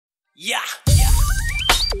Yeah.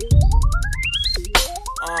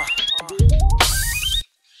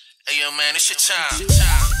 Hey yo, man, it's your time.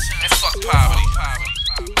 And fuck poverty.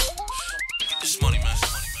 Get this money, man.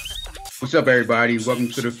 What's up, everybody? Welcome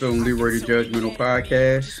to the Phil and Leroy the Judgmental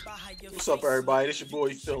Podcast. What's up, everybody? This your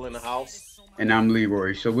boy Phil in the house. And I'm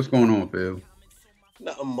Leroy. So what's going on, Phil?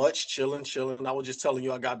 Nothing much, chilling. I was just telling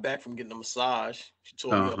you I got back from getting a massage. She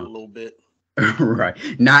tore me up a little bit. Right.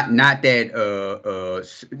 Not that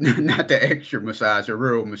not the extra massage, a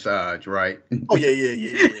real massage, right? Oh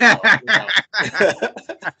yeah.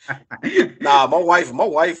 Nah, my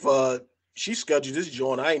wife, she scheduled this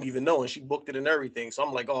joint. I ain't even know, and she booked it and everything. So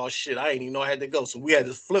I'm like, oh shit, I ain't even know I had to go. So we had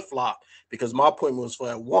to flip-flop because my appointment was for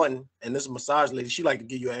at 1, and this massage lady, she like to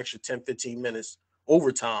give you an extra 10-15 minutes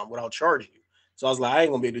overtime without charging you. So I was like, I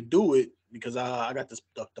ain't gonna be able to do it because I got the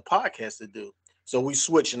podcast to do. So we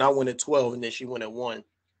switched, and I went at 12, and then she went at 1.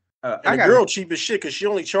 And the girl cheap as shit because she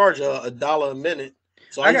only charged $1 a minute.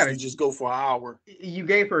 So I usually just go for an hour. You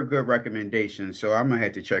gave her a good recommendation, so I'm gonna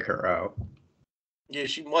have to check her out. Yeah,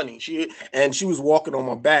 she money. She was walking on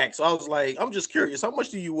my back, so I was like, I'm just curious, how much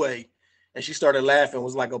do you weigh? And she started laughing. It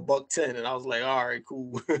was like $110, and I was like, all right,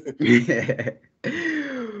 cool.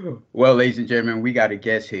 Well, ladies and gentlemen, we got a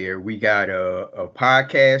guest here. We got a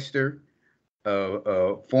podcaster,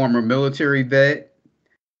 a former military vet.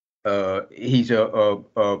 He's a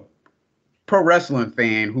pro wrestling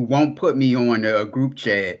fan who won't put me on a group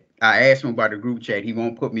chat. I asked him about a group chat. He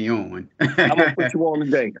won't put me on. I'm gonna put you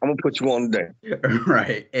on today.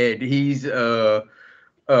 Right. And he's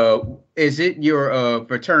is it your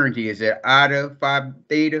fraternity? Is it Iota Phi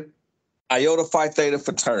Theta? Iota Phi Theta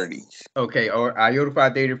fraternity. Okay, or Iota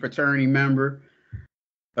Phi Theta fraternity member.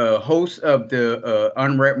 Host of the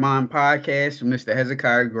Unwrapped podcast, Mr.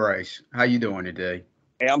 Hezekiah Grice. How you doing today?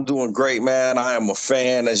 Hey, I'm doing great, man. I am a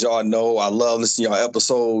fan, as y'all know. I love listening to y'all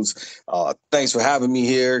episodes. Thanks for having me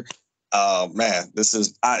here. Man,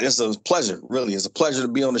 it's a pleasure, really. It's a pleasure to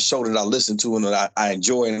be on the show that I listen to and that I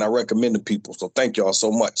enjoy and I recommend to people. So thank y'all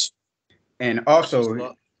so much. And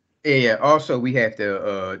also, we have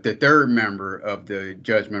the third member of the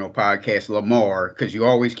Judgmental Podcast, Lamar, because you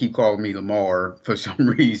always keep calling me Lamar for some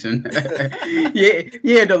reason.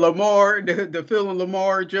 The Lamar, the Phil and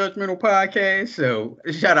Lamar Judgmental Podcast. So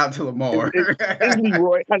shout out to Lamar. It's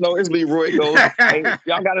Leroy. I know it's Leroy. Hey,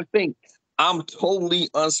 y'all got to think. I'm totally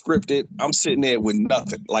unscripted. I'm sitting there with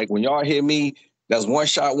nothing. Like when y'all hear me, that's one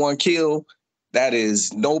shot, one kill. That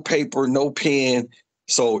is no paper, no pen.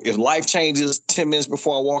 So if life changes 10 minutes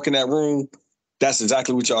before I walk in that room, that's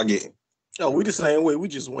exactly what y'all getting. Oh, we the same way. We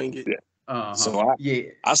just wing it. Yeah. So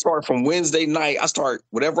I start from Wednesday night. I start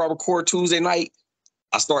whatever I record Tuesday night.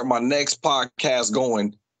 I start my next podcast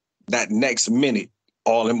going that next minute,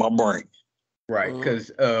 all in my brain. Right,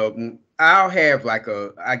 because I'll have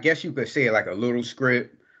I guess you could say like a little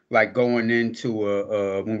script, like going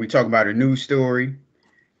into when we talk about a news story.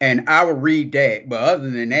 And I will read that, but other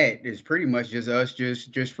than that, it's pretty much just us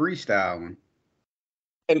just freestyling.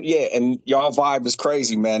 And y'all vibe is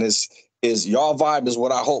crazy, man. Is y'all vibe is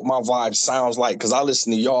what I hope my vibe sounds like, because I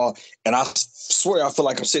listen to y'all and I swear I feel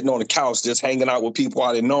like I'm sitting on the couch just hanging out with people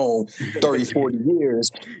I didn't know 30, 40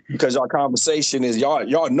 years, because y'all conversation is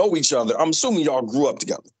y'all know each other. I'm assuming y'all grew up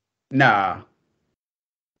together. Nah.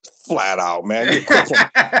 Flat out, man.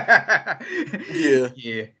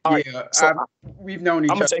 We've known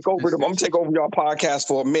each other. I'm gonna take over y'all podcast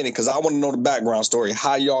for a minute because I want to know the background story,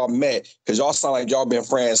 how y'all met, because y'all sound like y'all been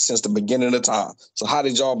friends since the beginning of time. So how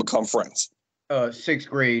did y'all become friends? 6th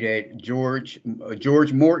grade at George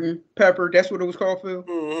Morton Pepper. That's what it was called, Phil.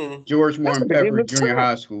 Mm-hmm. George Morton Pepper Junior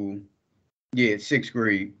High School. Yeah, 6th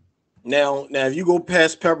grade. Now, if you go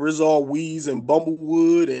past Pepper, it's all weeds and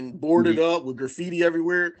bumblewood and boarded up with graffiti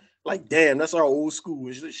everywhere. Like, damn, that's our old school.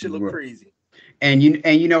 It should look crazy. And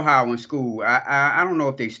you know how in school, I don't know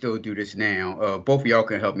if they still do this now. Both of y'all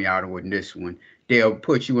can help me out with this one. They'll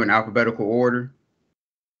put you in alphabetical order.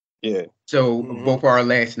 Yeah. So both our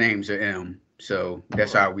last names are M. So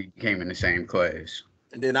that's how we came in the same class.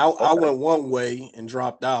 And then I went one way and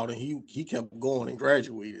dropped out, and he kept going and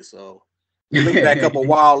graduated. So we looked back up a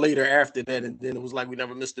while later after that, and then it was like we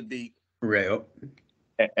never missed a beat. Real.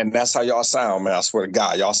 And that's how y'all sound, man. I swear to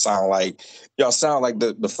God, y'all sound like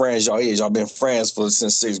the friends y'all is. Y'all been friends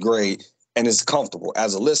since 6th grade, and it's comfortable.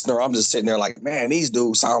 As a listener, I'm just sitting there like, man, these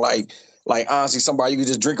dudes sound like honestly somebody you could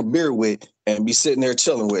just drink a beer with and be sitting there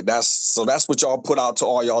chilling with. That's what y'all put out to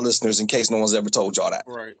all y'all listeners in case no one's ever told y'all that.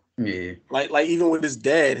 Right. Yeah. Like even with his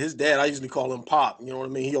dad, I usually call him Pop. You know what I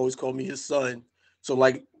mean? He always called me his son. So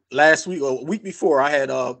like last week or a week before, I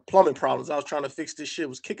had plumbing problems. I was trying to fix this shit. It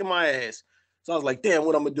was kicking my ass. So I was like, damn,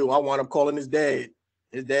 what I'm gonna do? I wound up calling his dad.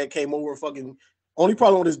 His dad came over and fucking. Only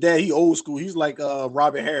problem with his dad, he old school. He's like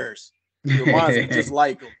Robin Harris. He reminds me just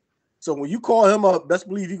like him. So when you call him up, best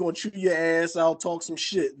believe he's gonna chew your ass out, talk some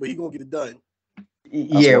shit, but he gonna get it done.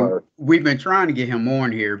 Yeah, we've been trying to get him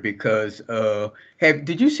on here because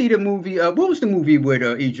did you see the movie? What was the movie with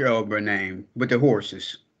Idris Elba name with the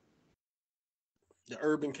horses? The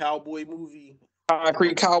Urban Cowboy movie.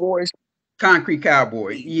 Concrete Cowboys. Concrete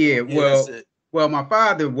Cowboy. Yeah, that's it. Well, my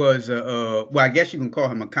father was well, I guess you can call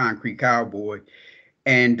him a concrete cowboy.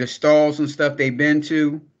 And the stalls and stuff they've been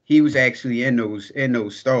to, he was actually in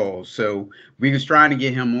those stalls. So we was trying to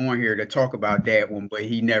get him on here to talk about that one, but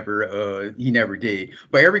he never did.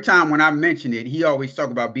 But every time when I mention it, he always talk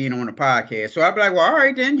about being on a podcast. So I'd be like, well, all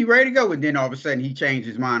right, then you ready to go? And then all of a sudden he changed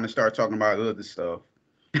his mind and started talking about other stuff.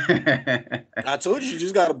 I told you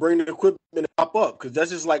just got to bring the equipment and pop up, because that's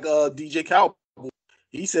just like DJ Cowboy.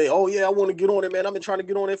 He say, "Oh yeah, I want to get on it, man. I've been trying to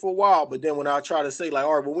get on it for a while." But then when I try to say, like,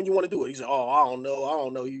 "All right, but when you want to do it?" He said, "Oh, I don't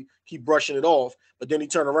know." You keep brushing it off, but then he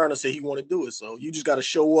turned around and said he want to do it. So you just got to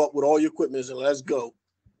show up with all your equipment and let's go.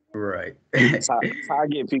 Right. That's how I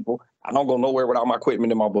get people. I don't go nowhere without my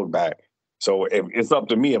equipment in my book bag. So if it's up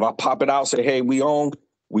to me, if I pop it out, say, "Hey, we on,"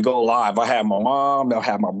 we go live. I have my mom, I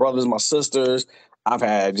have my brothers, my sisters. I've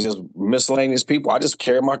had just miscellaneous people. I just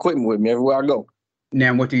carry my equipment with me everywhere I go.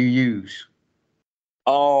 Now, what do you use?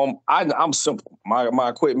 I'm simple. My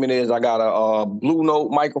equipment is I got a Blue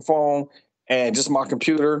Note microphone and just my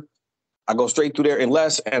computer. I go straight through there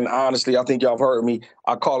unless, and honestly, I think y'all have heard me,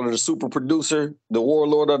 I call her the super producer, the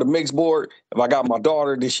warlord of the mix board. If I got my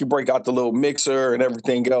daughter, then she break out the little mixer and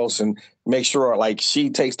everything else and make sure like she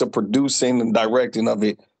takes the producing and directing of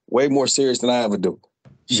it way more serious than I ever do.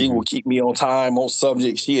 She will keep me on time, on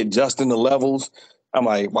subject. She adjusting the levels. I'm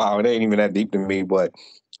like, wow, it ain't even that deep to me, but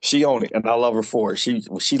she own it, and I love her for it.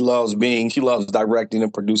 She loves directing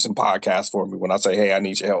and producing podcasts for me when I say, "Hey, I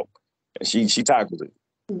need your help," and she tackles it.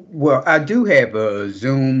 Well, I do have a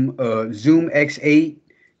Zoom X8.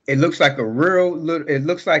 It looks like a it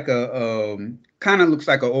looks like a kind of looks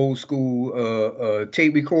like an old school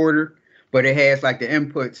tape recorder, but it has like the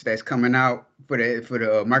inputs that's coming out for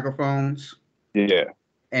the microphones. Yeah.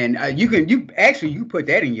 And you put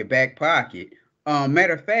that in your back pocket.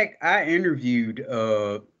 Matter of fact, I interviewed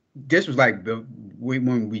this was like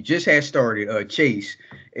when we just had started Chase.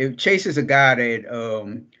 Chase is a guy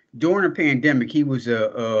that during the pandemic he was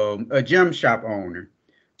a gym shop owner.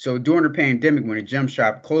 So during the pandemic, when the gym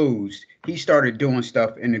shop closed, he started doing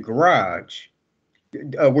stuff in the garage,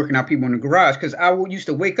 working out people in the garage. Because I used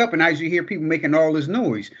to wake up and I used to hear people making all this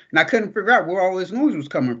noise, and I couldn't figure out where all this noise was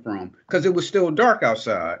coming from because it was still dark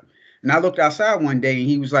outside. And I looked outside one day and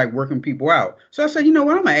he was like working people out. So I said, you know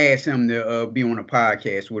what, I'm going to ask him to be on a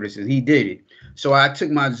podcast with us. And he did it. So I took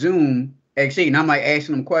my Zoom X8 and I'm like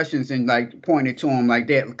asking him questions and like pointing to him like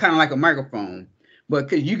that, kind of like a microphone. But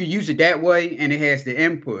because you can use it that way and it has the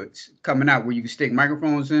inputs coming out where you can stick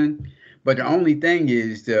microphones in. But the only thing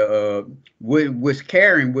is what's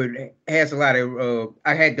carrying has a lot of,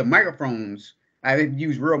 I had the microphones. I didn't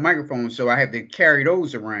use real microphones, so I have to carry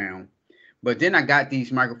those around. But then I got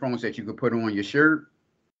these microphones that you could put on your shirt.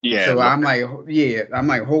 Yeah. So I'm like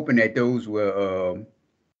hoping that those will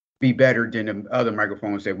be better than the other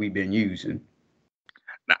microphones that we've been using.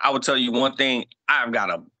 Now, I would tell you one thing. I've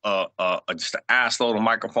got just an ass load of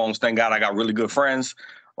microphones. Thank God I got really good friends.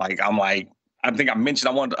 I think I mentioned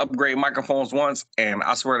I wanted to upgrade microphones once, and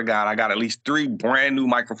I swear to God, I got at least 3 brand new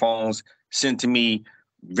microphones sent to me.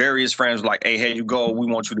 Various friends were like, "Hey, here you go. We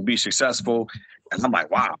want you to be successful." And I'm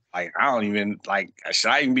like, wow, I don't even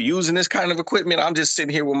should I even be using this kind of equipment? I'm just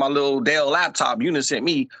sitting here with my little Dell laptop. You done sent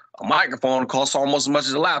me a microphone that costs almost as much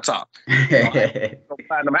as a laptop.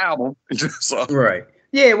 Platinum album. So, right.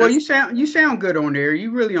 Yeah, well, you sound good on there.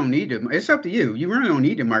 You really don't need them. It's up to you. You really don't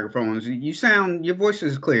need the microphones. Your voice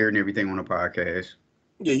is clear and everything on a podcast.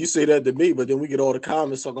 Yeah, you say that to me, but then we get all the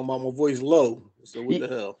comments talking about my voice low. So what the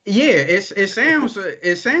hell? Yeah, it sounds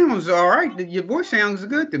all right. Your voice sounds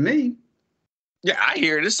good to me. Yeah, I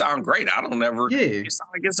hear it. It sounds great. I don't ever. Yeah. It sounds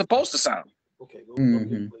like it's supposed to sound. Okay.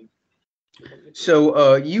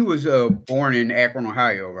 So, you was born in Akron,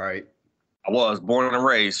 Ohio, right? I was born and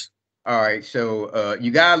raised. All right. So, you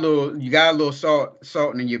got a little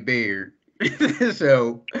salt in your beard.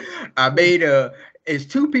 So, I made it's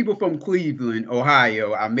 2 people from Cleveland,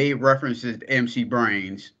 Ohio. I made references to MC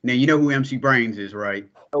Brains. Now you know who MC Brains is, right?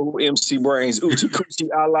 Oh, MC Brains, Uchi Coochie,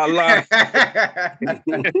 ah la la.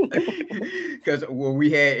 Because we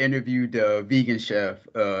had interviewed the vegan chef.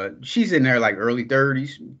 She's in there like early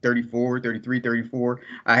 30s, 34, 33, 34.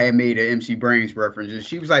 I had made an MC Brains reference, and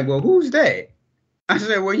she was like, "Well, who's that?" I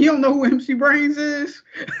said, "Well, you don't know who MC Brains is?"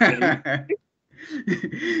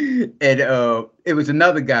 And it was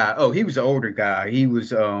another guy. Oh, he was an older guy.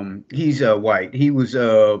 He's white. He was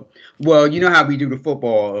well, you know how we do the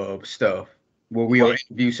football stuff where we'll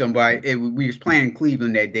interview somebody. We was playing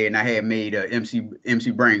Cleveland that day, and I had made a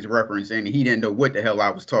MC Brains reference, and he didn't know what the hell I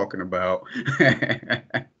was talking about.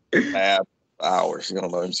 Hours, you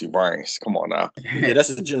don't know MC Brains. Come on now. Yeah, that's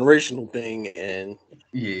a generational thing, and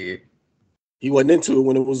Yeah, he wasn't into it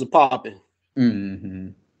when it was a popping. mm-hmm.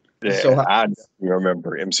 Yeah, So I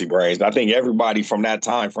remember MC Brains. I think everybody from that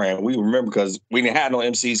time frame, we remember because we didn't have no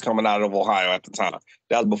MCs coming out of Ohio at the time.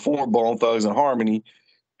 That was before Bone Thugs and Harmony.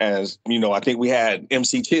 As you know, I think we had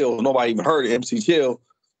MC Chill. Nobody even heard of MC Chill.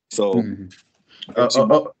 So,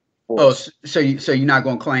 so you're not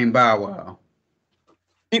gonna claim Bow Wow?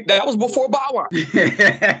 That was before Bow Wow.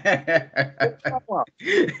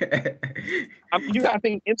 I mean, you gotta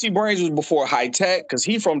think MC Brains was before High Tech because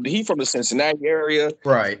he from the Cincinnati area.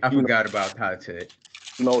 Right. I forgot about High Tech.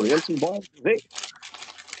 You know, the MC Brains was it.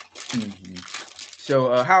 Mm-hmm.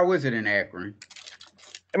 So how was it in Akron?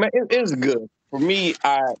 I mean, it is good. For me,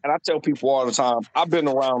 I tell people all the time, I've been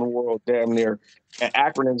around the world damn near, and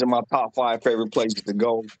Akron is in my top 5 favorite places to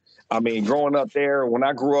go. I mean, growing up there, when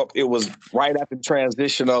I grew up, it was right after the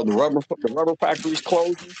transition of the rubber factories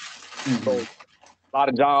closing. Mm-hmm. So a lot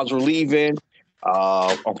of jobs were leaving.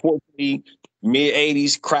 Unfortunately,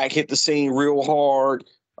 mid-'80s, crack hit the scene real hard.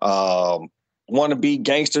 Wannabe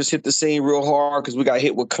gangsters hit the scene real hard because we got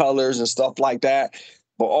hit with colors and stuff like that.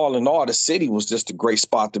 But all in all, the city was just a great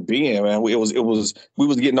spot to be in, man. We was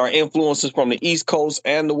getting our influences from the East Coast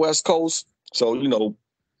and the West Coast. So, you know,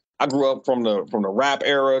 I grew up from the rap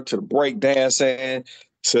era to the break dancing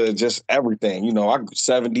to just everything. You know,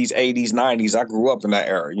 70s, 80s, 90s. I grew up in that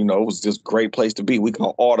era. You know, it was just a great place to be. We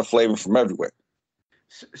got all the flavor from everywhere.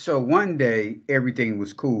 So one day everything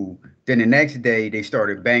was cool. Then the next day they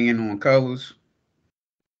started banging on colors.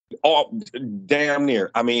 Oh, damn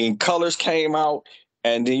near. I mean, colors came out.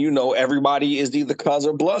 And then, you know, everybody is either cuz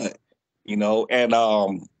or blood, you know, and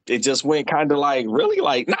it just went kind of like really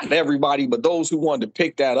like not everybody, but those who wanted to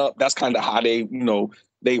pick that up. That's kind of how they, you know,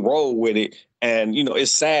 they roll with it. And, you know, it's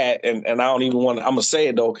sad. And I don't even want to, I'm going to say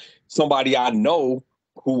it, though. Somebody I know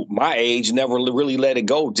who my age never really let it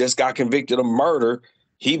go, just got convicted of murder.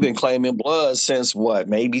 He been claiming blood since what,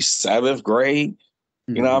 maybe 7th grade.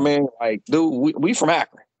 Mm-hmm. You know what I mean? Like, dude, we from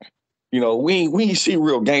Akron. You know, we ain't see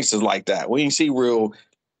real gangsters like that. We ain't see real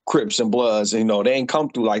Crips and Bloods. You know, they ain't come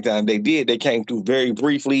through like that. And they did. They came through very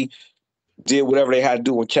briefly, did whatever they had to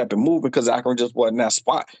do and kept it moving because Akron just wasn't that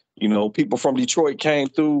spot. You know, people from Detroit came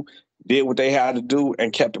through, did what they had to do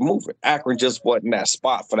and kept it moving. Akron just wasn't that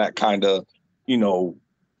spot for that kind of, you know,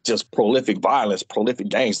 just prolific violence, prolific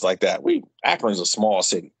gangs like that. Akron's a small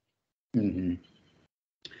city. Mm-hmm.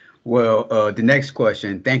 Well, the next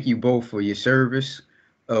question. Thank you both for your service.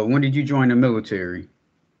 When did you join the military?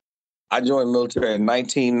 I joined the military in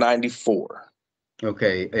 1994.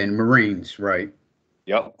 Okay, and Marines, right?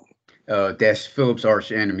 Yep. That's Philip's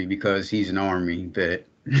arch enemy because he's an Army vet.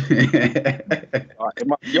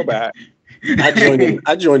 You're bad.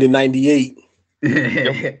 I joined in 98.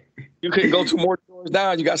 You couldn't go 2 more doors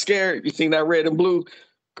down. You got scared. You seen that red and blue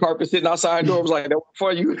carpet sitting outside the door. Was like, that was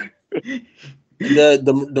for you.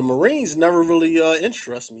 The Marines never really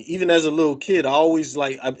interested me. Even as a little kid, I always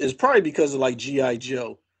it's probably because of like G.I.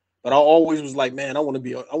 Joe, but I always was like, man, I want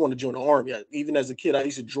to join the Army. Even as a kid, I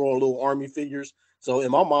used to draw little Army figures. So in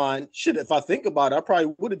my mind, shit, if I think about it, I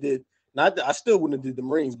probably would have did. I still wouldn't have did the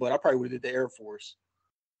Marines, but I probably would have did the Air Force.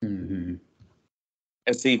 Mm-hmm.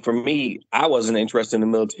 And see, for me, I wasn't interested in the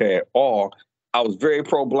military at all. I was very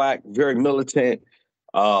pro-Black, very militant.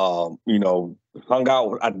 You know, hung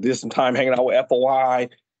out. I did some time hanging out with FOI.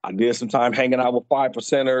 I did some time hanging out with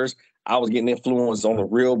 5%ers. I was getting influenced on the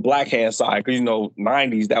real Black hand side because, you know,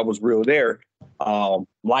 90s, that was real there.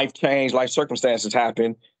 Life changed, life circumstances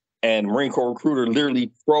happened. And Marine Corps recruiter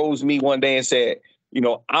literally froze me one day and said, you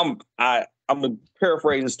know, I'm going to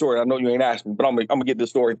paraphrase the story. I know you ain't asked me, but I'm going to get this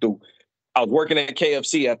story through. I was working at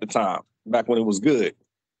KFC at the time, back when it was good.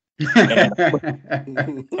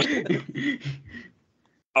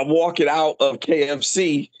 I'm walking out of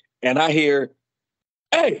KFC and I hear,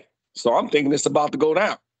 hey, so I'm thinking it's about to go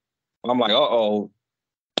down. I'm like, uh-oh,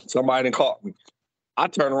 somebody done caught me. I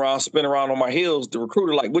turn around, spin around on my heels. The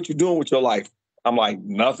recruiter like, what you doing with your life? I'm like,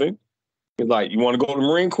 nothing. He's like, you want to go to the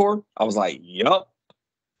Marine Corps? I was like, yup.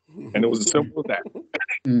 And it was as simple as that.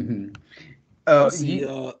 Mm-hmm. See,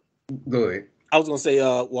 go ahead. I was gonna say,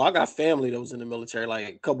 well, I got family that was in the military, like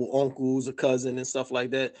a couple uncles, a cousin, and stuff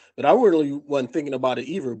like that. But I really wasn't thinking about it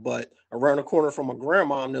either. But around the corner from my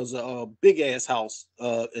grandma, there was a big ass house.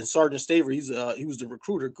 And Sergeant Staver, he was the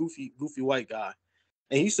recruiter, goofy white guy.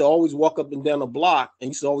 And he used to always walk up and down the block, and he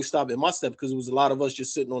used to always stop at my step because it was a lot of us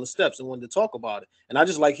just sitting on the steps and wanted to talk about it. And I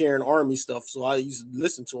just like hearing Army stuff, so I used to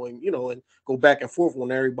listen to him, and go back and forth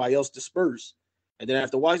when everybody else dispersed. And then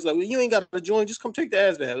after a while, he's like, "Well, you ain't got to join, just come take the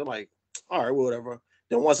ass bath." I'm like, "All right, well, whatever."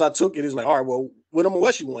 Then once I took it, it's like, "All right, well, what am I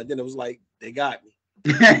what you want?" Then it was like, they got me.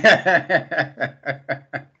 Yeah,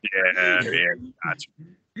 gotcha.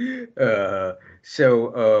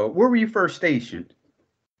 Where were you first stationed?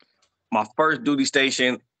 My first duty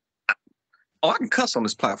station. Oh, I can cuss on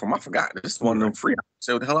this platform. I forgot. This is one of them free.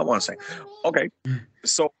 Say what the hell I want to say. Okay.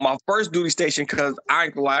 So my first duty station, because I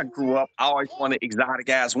grew up, I always wanted exotic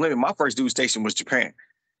ass women. My first duty station was Japan.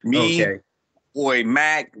 Me, boy,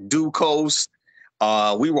 Mac, Ducos.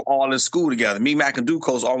 We were all in school together. Me, Mac, and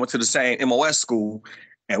Ducos all went to the same MOS school.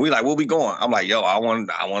 And we like, where we going? I'm like, yo, I want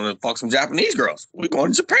to fuck some Japanese girls. We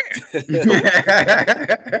going to Japan.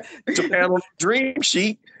 Japan on the dream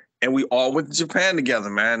sheet. And we all went to Japan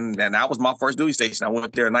together, man. And that was my first duty station. I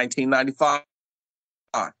went there in 1995.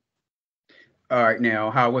 All right,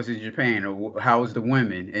 now, how was it in Japan? Or how was the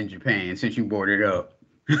women in Japan since you brought it up?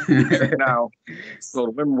 Now, so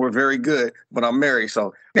the women were very good, but I'm married,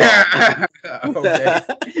 so. Okay.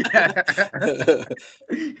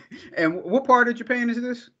 And what part of Japan is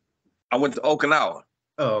this? I went to Okinawa.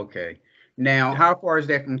 Oh, okay. Now, how far is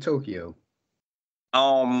that from Tokyo?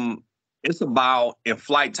 It's about, in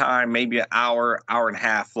flight time, maybe an hour and a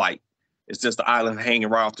half flight. It's just the island hanging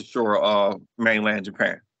right off the shore of mainland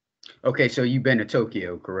Japan. Okay, so you've been to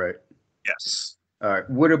Tokyo, correct? Yes. All right.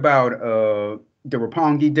 What about the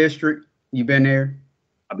Roppongi district? You been there?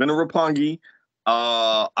 I've been to Roppongi.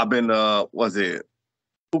 I've been to,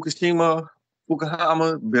 Fukushima,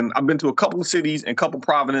 Fukuhama. I've been to a couple of cities and a couple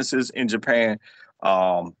provinces in Japan.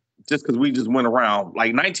 Just because we just went around.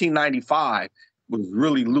 Like 1995 was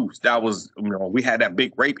really loose. That was, we had that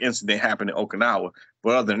big rape incident happen in Okinawa.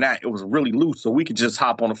 But other than that, it was really loose. So we could just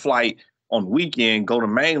hop on a flight on the weekend, go to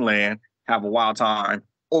mainland, have a wild time,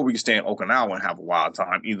 or we could stay in Okinawa and have a wild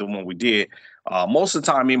time. Either one we did. Most of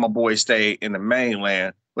the time, me and my boys stayed in the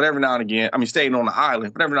mainland. But every now and again, staying on the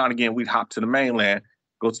island. But every now and again, we'd hop to the mainland,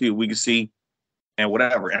 go see what we could see, and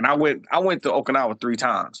whatever. And I went to Okinawa 3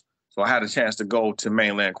 times. So I had a chance to go to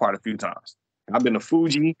mainland quite a few times. I've been to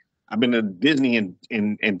Fuji. I've been to Disney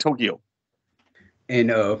in Tokyo. And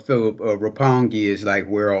Philip, Roppongi is like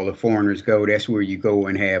where all the foreigners go. That's where you go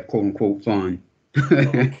and have quote unquote fun.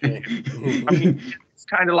 Okay. It's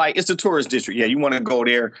kind of like, it's a tourist district. Yeah, you want to go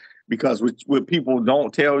there because what people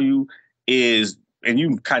don't tell you is, and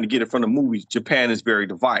you kind of get it from the movies, Japan is very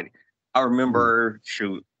divided. I remember,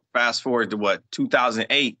 fast forward to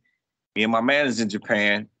 2008, me and my man is in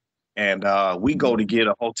Japan, and we go to get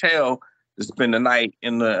a hotel to spend the night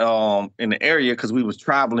in the area because we was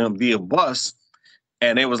traveling via bus,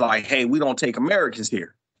 and it was like, hey, we don't take Americans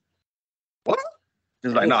here. What?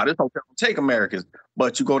 It's like, nah, this hotel don't take Americans,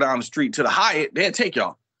 but you go down the street to the Hyatt, they'll take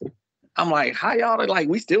y'all. I'm like, how y'all are like,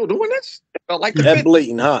 we still doing this? It felt like that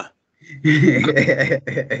blatant, huh? He said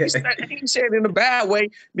it in a bad way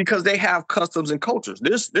because they have customs and cultures.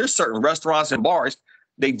 There's certain restaurants and bars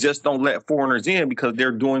they just don't let foreigners in because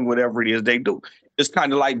they're doing whatever it is they do. It's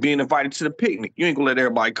kind of like being invited to the picnic. You ain't gonna let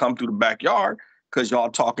everybody come through the backyard because y'all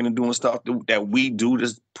talking and doing stuff that we do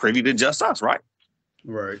that's privy to just us, right?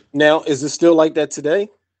 Right. Now, is it still like that today?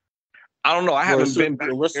 I don't know. I haven't been back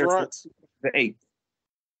in restaurants. The 8th.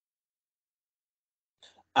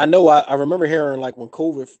 I know. I remember hearing like when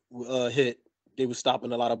COVID hit, they were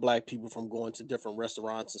stopping a lot of Black people from going to different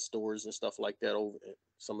restaurants and stores and stuff like that over at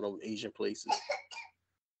some of those Asian places.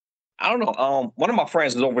 I don't know. One of my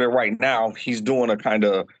friends is over there right now. He's doing a kind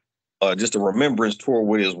of just a remembrance tour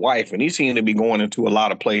with his wife, and he seemed to be going into a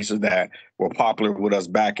lot of places that were popular with us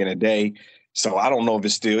back in the day. So I don't know if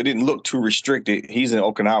it didn't look too restricted. He's in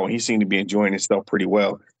Okinawa. He seemed to be enjoying himself pretty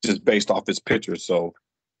well, just based off his pictures. So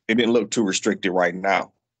it didn't look too restricted right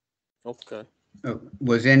now. Okay.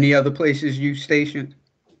 Was any other places you stationed?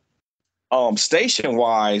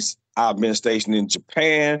 Station-wise, I've been stationed in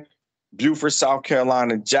Japan, Beaufort, South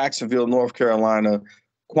Carolina, Jacksonville, North Carolina,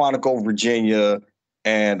 Quantico, Virginia,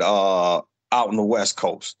 and out on the West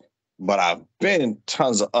Coast. But I've been in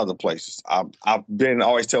tons of other places. I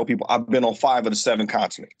always tell people, I've been on 5 of the 7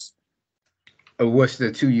 continents. What's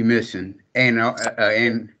the 2 you missing? And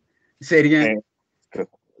say it again.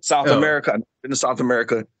 South America. I've been to South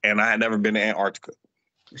America, and I had never been to Antarctica.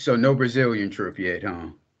 So no Brazilian trip yet,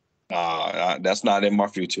 huh? That's not in my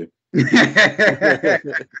future.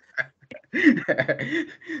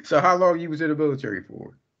 So how long you was in the military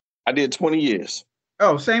for? I did 20 years.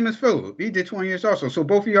 Oh, same as Philip. He did 20 years also. So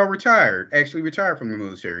both of y'all actually retired from the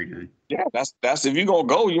military then. Yeah, that's if you're gonna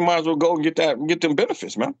go, you might as well go and get them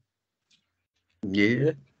benefits, man.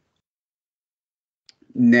 Yeah.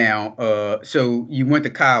 Now, so you went to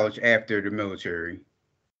college after the military.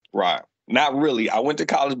 Right. Not really. I went to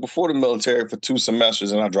college before the military for 2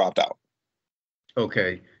 semesters and I dropped out.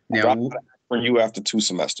 Okay. Now Now, for you after 2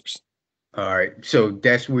 semesters. all right. So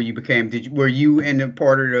that's where you became. Were you in the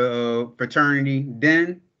part of the fraternity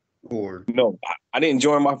then, or no? I didn't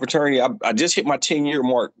join my fraternity. I just hit my 10-year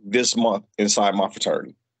mark this month inside my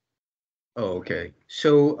fraternity. Oh, okay.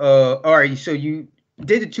 So, all right. So you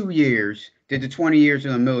did the 2 years, did the 20 years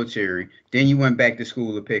in the military, then you went back to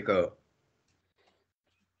school to pick up.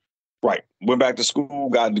 Right. Went back to school,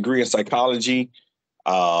 got a degree in psychology.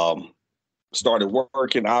 Started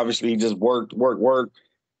working. Obviously, just worked.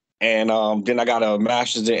 And then I got a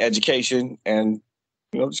master's in education, and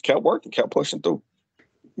just kept working, kept pushing through.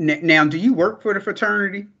 Now, do you work for the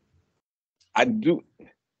fraternity? I do.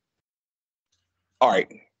 All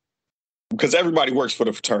right, because everybody works for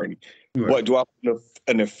the fraternity. Right. But do I have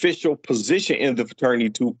an official position in the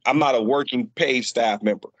fraternity? I'm not a working paid staff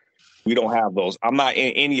member. We don't have those. I'm not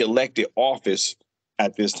in any elected office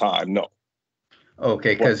at this time. No.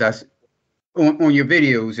 Okay, because on your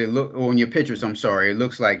videos, on your pictures, I'm sorry, it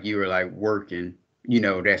looks like you were like working.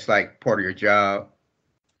 That's like part of your job.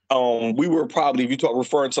 We were probably, if you're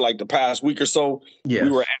referring to like the past week or so, yes. We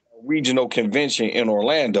were at a regional convention in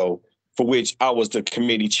Orlando for which I was the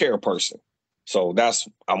committee chairperson. So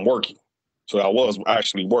I'm working. So I was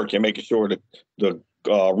actually working, making sure that the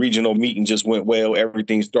regional meeting just went well.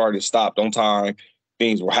 Everything stopped on time.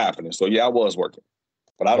 Things were happening. So yeah, I was working,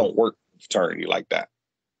 but I don't work fraternity like that.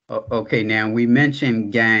 Okay, now we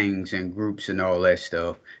mentioned gangs and groups and all that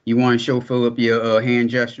stuff. You want to show Philip your hand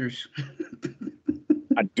gestures?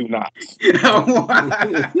 I do not.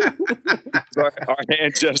 Our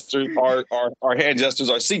hand gestures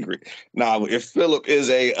are secret. Now, if Philip is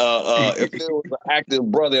an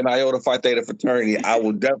active brother in Iota Phi Theta fraternity, I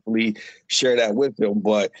will definitely share that with him.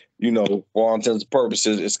 But for all intents and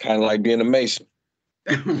purposes, it's kind of like being a Mason.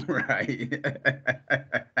 Right.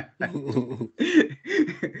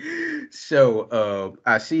 So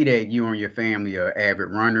I see that you and your family are avid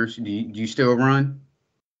runners. Do you still run?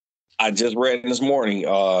 I just read this morning.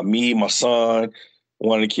 Me, my son,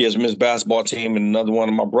 one of the kids from his basketball team, and another one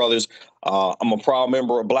of my brothers. I'm a proud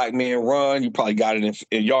member of Black Men Run. You probably got it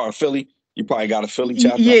in y'all in Philly. You probably got a Philly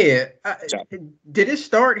chapter. Yeah. Did it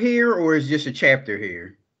start here or is just a chapter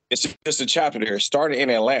here? It's just a chapter there. It started in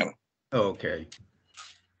Atlanta. Oh, okay.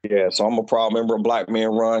 Yeah, so I'm a proud member of Black Men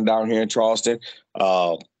Run down here in Charleston.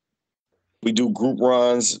 We do group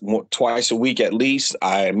runs twice a week at least.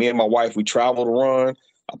 Me and my wife, we travel to run.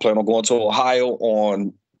 I plan on going to Ohio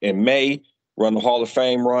in May, run the Hall of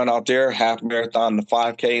Fame run out there, half marathon, the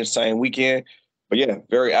 5K the same weekend. But yeah,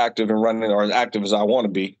 very active in running, or as active as I want to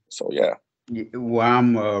be. So yeah. Well,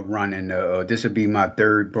 I'm running. This will be my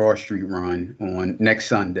 3rd Broad Street run on next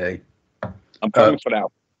Sunday. I'm coming for that.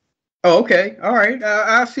 Oh, okay. All right.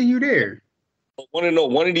 I'll see you there. I want to know,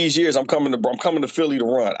 one of these years I'm coming to Philly to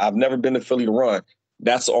run. I've never been to Philly to run.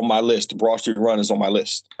 That's on my list. The Broad Street Run is on my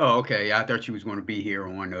list. Oh, okay. I thought you was going to be here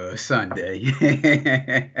on Sunday.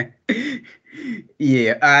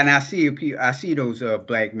 Yeah, and I see those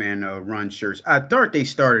Black Men Run shirts. I thought they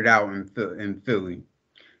started out in Philly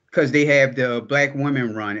because they have the Black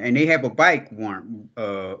Women Run and they have a bike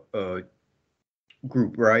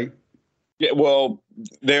group, right? Yeah, well,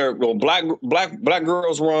 Black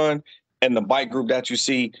Girls Run and the bike group that you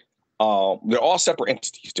see, they're all separate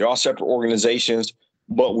entities. They're all separate organizations,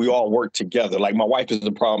 but we all work together. Like my wife is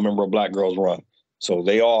a proud member of Black Girls Run. So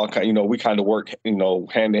they all, we kind of work,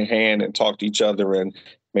 hand in hand and talk to each other and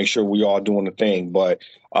make sure we all doing the thing. But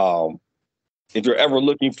if you're ever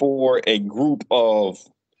looking for a group of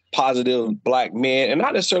positive Black men, and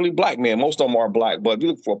not necessarily Black men, most of them are Black, but if you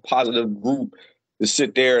look for a positive group to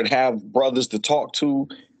sit there and have brothers to talk to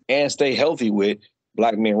and stay healthy with,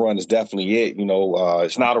 Black Men Run is definitely it.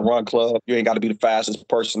 It's not a run club. You ain't got to be the fastest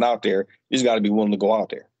person out there. You just got to be willing to go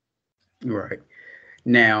out there. Right.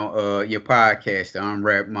 Now, your podcast, the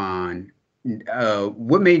Unwrapped Mind,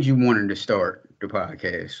 what made you want to start the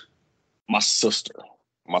podcast? My sister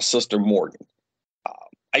Morgan.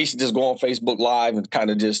 I used to just go on Facebook Live and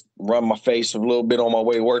kind of just run my face a little bit on my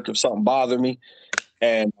way to work if something bothered me.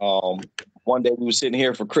 And one day we were sitting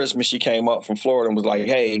here for Christmas. She came up from Florida and was like,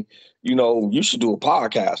 "Hey, you should do a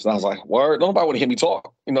podcast." And I was like, "Word? Nobody want to hear me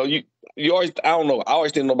talk." You always, I don't know. I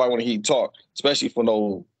always think nobody want to hear you talk, especially for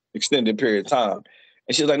no extended period of time.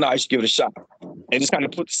 And she was like, no, I should give it a shot. And just kind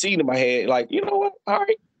of put the seed in my head, like, you know what? All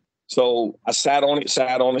right. So I sat on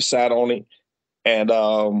it. And,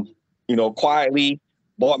 quietly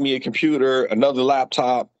bought me a computer, another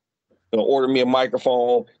laptop, ordered me a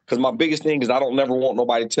microphone. Because my biggest thing is I don't never want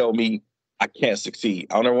nobody to tell me I can't succeed.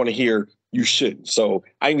 I don't ever want to hear you shouldn't. So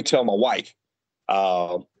I even tell my wife,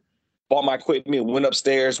 bought my equipment, went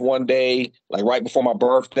upstairs one day, like right before my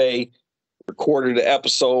birthday, recorded the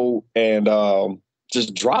episode, and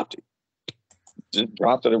just dropped it. Just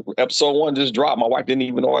dropped it. Episode 1 just dropped. My wife didn't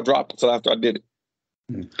even know I dropped it until after I did it.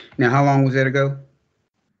 Now, how long was that ago?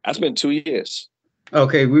 That's been 2 years.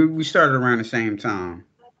 Okay, we started around the same time.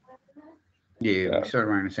 Yeah, we started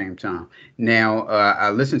around the same time. Now,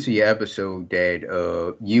 I listened to your episode that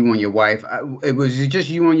you and your wife, was it just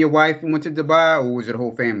you and your wife went to Dubai, or was it a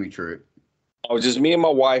whole family trip? It was just me and my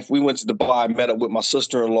wife. We went to Dubai, met up with my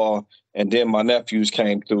sister-in-law, and then my nephews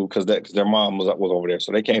came through because their mom was over there.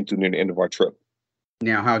 So they came through near the end of our trip.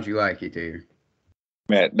 Now, how'd you like it there?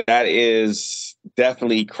 Man, that is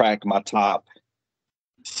definitely cracked my top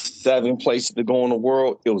 7 places to go in the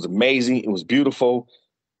world. It was amazing. It was beautiful.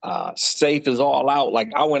 Safe as all out.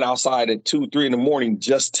 Like, I went outside at 2, 3 in the morning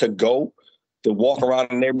just to walk around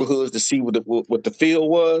the neighborhoods to see what the feel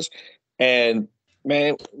was. And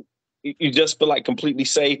man, you just feel like completely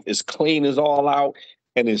safe. It's clean as all out.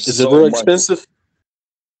 And it's Is it real expensive?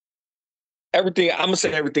 Everything, I'm gonna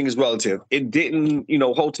say everything is relative. It didn't,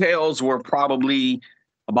 hotels were probably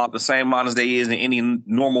about the same amount as they is in any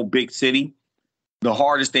normal big city. The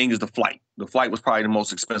hardest thing is the flight. The flight was probably the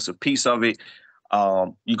most expensive piece of it.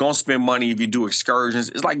 You're gonna spend money if you do excursions.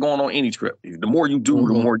 It's like going on any trip. The more you do,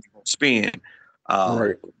 the more you're gonna spend.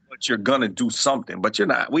 Right. But you're gonna do something. But you're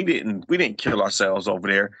not. We didn't kill ourselves over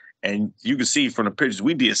there. And you can see from the pictures,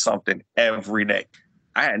 we did something every day.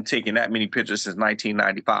 I hadn't taken that many pictures since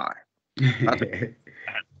 1995.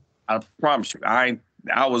 I promise you, I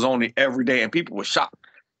was on it every day, and people were shocked.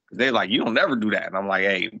 They're like, "You don't never do that," and I'm like,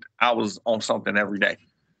 "Hey, I was on something every day,"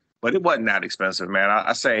 but it wasn't that expensive, man.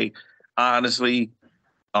 I say honestly,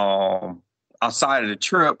 outside of the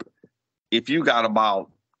trip, if you got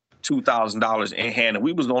about $2,000 in hand, and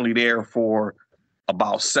we was only there for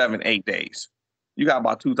about 7-8 days, you got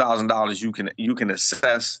about $2,000 you can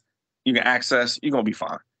access, you're gonna be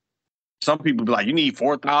fine. Some people be like, you need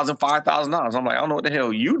 $4,000, $5,000. I'm like, I don't know what the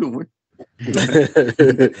hell you doing. I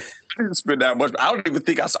didn't spend that much. I don't even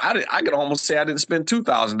think I could almost say I didn't spend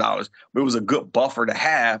 $2,000, but it was a good buffer to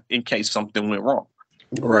have in case something went wrong.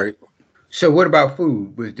 Right. So what about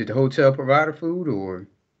food? Did the hotel provide a food, or?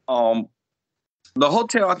 The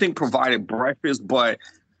hotel, I think, provided breakfast, but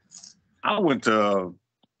I went to,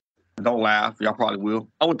 don't laugh, y'all probably will.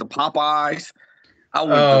 I went to Popeyes.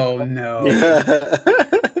 No.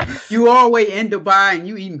 You always in Dubai and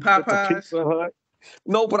you eating Popeyes?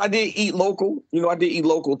 No, but I did eat local. I did eat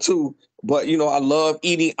local too. But I love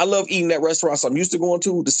eating at restaurants I'm used to going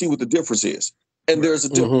to see what the difference is. And there's a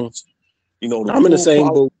difference. I'm in the same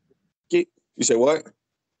boat. You say what?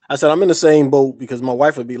 I said I'm in the same boat because my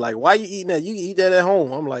wife would be like, "Why are you eating that? You can eat that at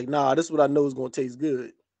home." I'm like, "Nah, this is what I know is going to taste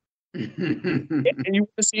good." And you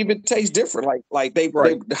want to see if it tastes different, like they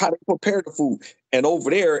how they prepare the food. And over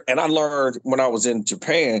there, and I learned when I was in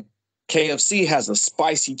Japan, KFC has a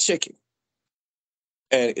spicy chicken,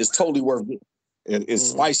 and it's totally worth it. It's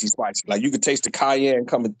spicy. Like you could taste the cayenne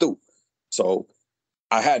coming through. So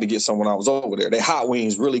I had to get some when I was over there. Their hot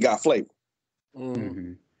wings really got flavor.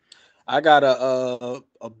 Mm-hmm. I got a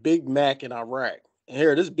Big Mac in Iraq. And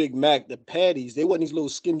here, this Big Mac, the patties, they wasn't these little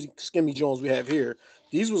skimmy Jones we have here.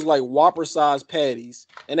 These was like Whopper size patties,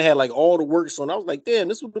 and they had like all the works on. I was like, damn,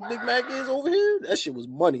 this is what the Big Mac is over here? That shit was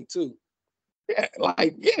money too. Yeah,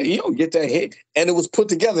 you don't get that hit. And it was put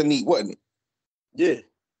together neat, wasn't it? Yeah.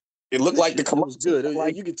 It looked like the commercial. Was good.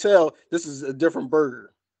 You could tell this is a different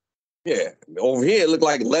burger. Yeah. Over here, it looked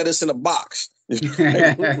like lettuce in a box.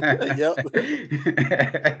 Yep.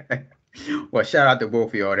 Well, shout out to both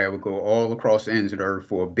of y'all that would go all across the ends of the earth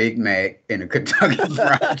for a Big Mac and a Kentucky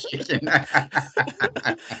Fried Chicken.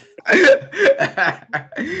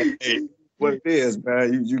 Hey, what it is,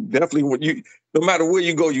 man. You definitely, no matter where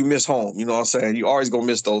you go, you miss home. You know what I'm saying? You always gonna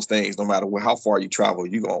miss those things, no matter how far you travel.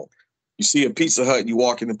 You see a Pizza Hut, you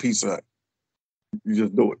walk in the Pizza Hut. You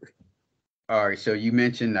just do it. All right, so you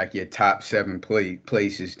mentioned like your top 7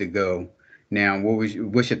 places to go. Now,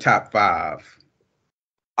 what's your top 5?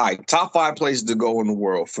 All right, top 5 places to go in the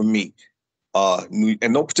world for me. In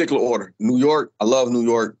no particular order. New York. I love New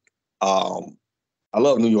York. I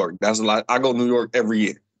love New York. That's a lot. I go to New York every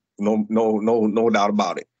year. No doubt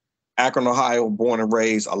about it. Akron, Ohio, born and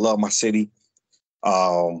raised. I love my city.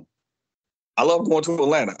 I love going to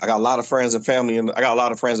Atlanta. I got a lot of friends and family, and I got a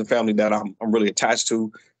lot of friends and family that I'm really attached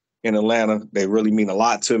to in Atlanta. They really mean a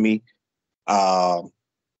lot to me. I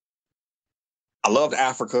loved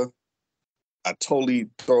Africa. I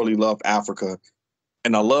thoroughly loved Africa,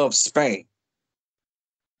 and I love Spain.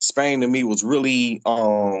 Spain to me was really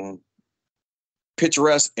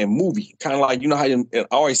picturesque and movie, kind of like, you know how I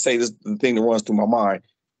always say this, the thing that runs through my mind.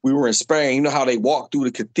 We were in Spain, you know how they walk through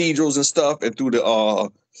the cathedrals and stuff, and through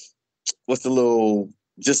the what's the little,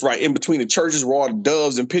 just right in between the churches where all the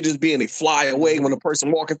doves and pigeons be, and they fly away when the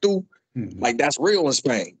person walking through. Like, that's real in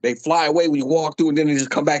Spain. They fly away when you walk through, and then they just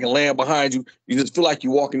come back and land behind you. You just feel like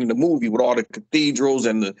you're walking in the movie with all the cathedrals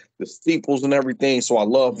and the steeples and everything. So I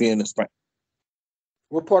love being in Spain.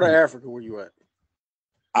 What part of Africa were you at?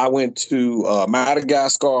 I went to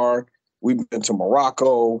Madagascar. We've been to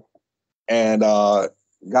Morocco, and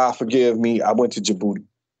God forgive me, I went to Djibouti.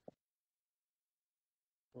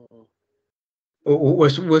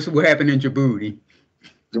 What happened in Djibouti?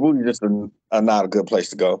 Djibouti is just not a good place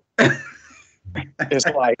to go. It's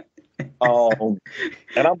like, and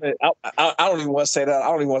I don't even want to say that. I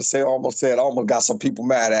don't even want to say. I almost got some people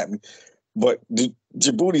mad at me. But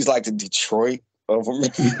Djibouti's like the Detroit of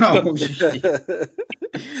America. Oh, shit.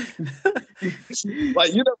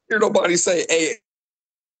 Like, you never hear nobody say, "Hey,"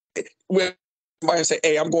 when somebody say,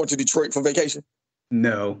 "Hey, I'm going to Detroit for vacation."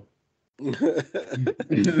 No. So,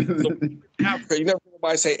 Africa, you never hear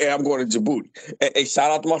nobody say, "Hey, I'm going to Djibouti." Hey,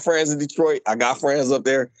 shout out to my friends in Detroit. I got friends up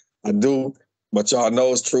there. I do, but y'all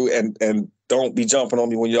know it's true. And don't be jumping on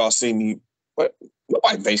me when y'all see me. But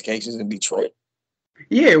nobody vacations in Detroit.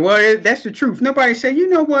 Yeah, well, that's the truth. Nobody say, you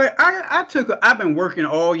know what? I've been working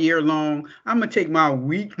all year long. I'm gonna take my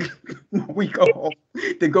week off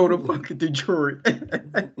to go to fucking Detroit.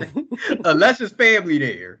 Unless it's family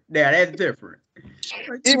there. Now that's different.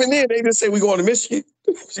 Even then, they just say we going to Michigan.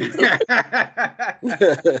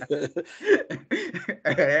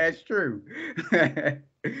 That's true.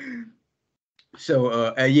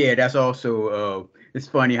 So yeah, that's also it's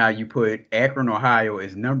funny how you put Akron, Ohio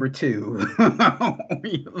as number 2 on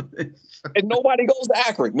your list. And nobody goes to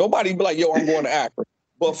Akron. Nobody be like, "Yo, I'm going to Akron."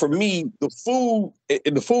 But for me, the food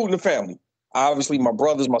in the family. Obviously, my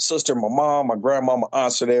brothers, my sister, my mom, my grandma, my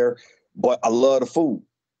aunts are there. But I love the food.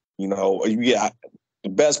 You know, the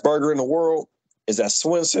best burger in the world is at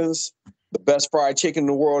Swenson's. The best fried chicken in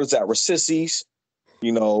the world is at Rossisi's.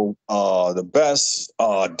 You know, the best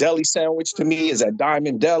deli sandwich to me is at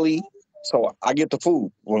Diamond Deli. So I get the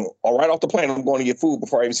food. Right off the plane, I'm going to get food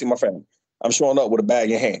before I even see my family. I'm showing up with a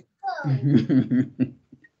bag in hand.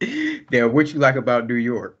 Yeah, what you like about New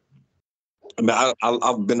York? I mean,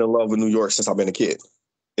 I've been in love with New York since I've been a kid.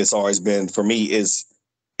 It's always been, for me,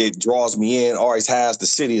 it draws me in, always has. The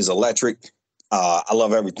city is electric. I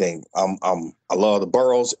love everything. I love the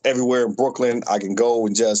boroughs. Everywhere in Brooklyn, I can go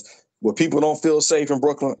and just, where people don't feel safe in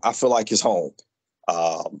Brooklyn, I feel like it's home.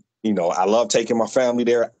 You know, I love taking my family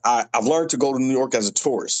there. I've learned to go to New York as a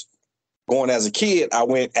tourist. Going as a kid, I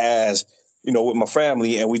went as, you know, with my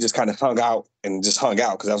family, and we just kind of hung out because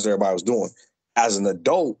that's what everybody was doing. As an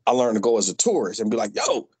adult, I learned to go as a tourist and be like,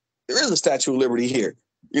 "Yo, there is a Statue of Liberty here.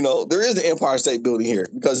 You know, there is the Empire State Building here,"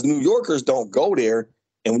 because New Yorkers don't go there.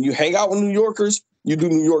 And when you hang out with New Yorkers, you do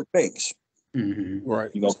New York things. Mm-hmm.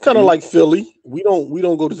 Right. You know, it's kind of like Philly. We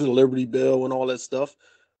don't go to the Liberty Bell and all that stuff.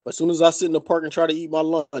 But as soon as I sit in the park and try to eat my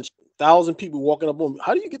lunch, 1,000 people walking up on me.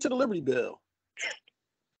 How do you get to the Liberty Bell?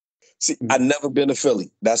 See, I've never been to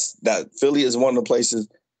Philly. Philly is one of the places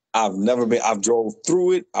I've never been. I've drove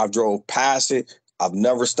through it. I've drove past it. I've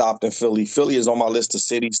never stopped in Philly. Philly is on my list of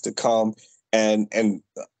cities to come. And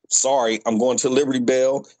sorry, I'm going to Liberty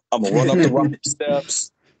Bell. I'm gonna run up the Rocky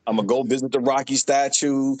steps. I'm gonna go visit the Rocky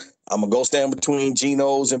statue. I'm gonna go stand between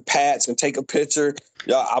Geno's and Pat's and take a picture.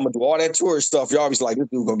 Yeah, I'm gonna do all that tourist stuff. Y'all obviously like, this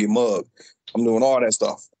dude gonna get mugged. I'm doing all that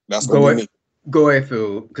stuff. That's gonna be me. Go ahead,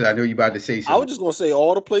 Phil, because I know you about to say something. I was just gonna say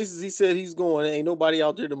all the places he said he's going, ain't nobody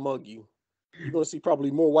out there to mug you. You're gonna see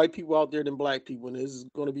probably more white people out there than black people, and this is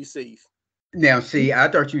gonna be safe. Now, see, I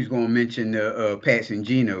thought you was gonna mention the Pat's and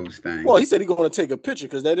Geno's thing. Well, he said he's gonna take a picture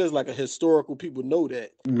because that is like a historical. People know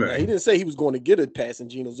that. Right. Now, he didn't say he was going to get a Pat's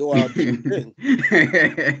and Geno's. Or I'll dig in.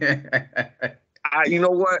 You know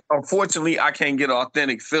what? Unfortunately, I can't get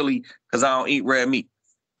authentic Philly because I don't eat red meat.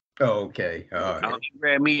 Oh, okay. I don't eat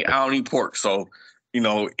red meat. I don't eat pork. So, you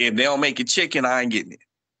know, if they don't make it chicken, I ain't getting it.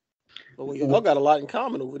 Well, y'all got a lot in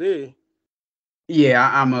common over there.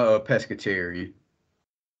 Yeah, I'm a pescatarian.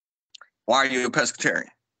 Why are you a pescatarian?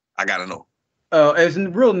 I gotta know. There's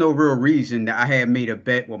no real reason. I had made a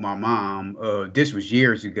bet with my mom. This was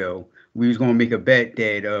years ago. We was gonna make a bet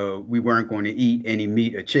that we weren't going to eat any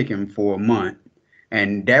meat or chicken for a month.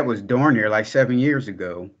 and that was darn near like 7 years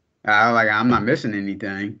ago. I'm not missing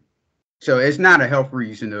anything. So it's not a health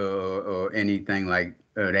reason or anything like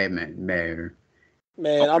that matter.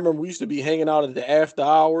 Man, I remember we used to be hanging out at the after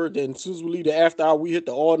hour. Then as soon as we leave the after hour, we hit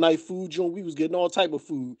the all night food joint. We was getting all type of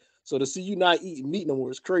food. So to see you not eating meat no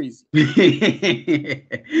more is crazy.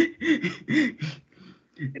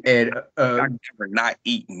 And I never not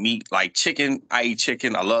eat meat like chicken. I eat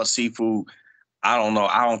chicken. I love seafood. I don't know.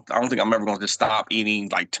 I don't think I'm ever gonna just stop eating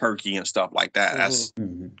like turkey and stuff like that. That's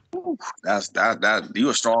you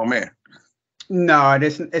a strong man. No,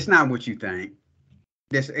 it's not what you think.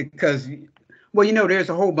 This because there's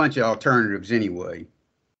a whole bunch of alternatives anyway.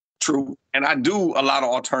 True, and I do a lot of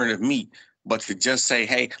alternative meat, but to just say,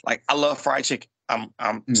 hey, like I love fried chicken. I'm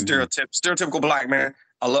stereotypical black man.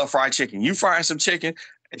 I love fried chicken. You frying some chicken?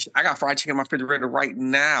 I got fried chicken in my refrigerator right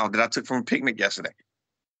now that I took from a picnic yesterday.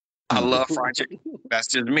 I love fried chicken. That's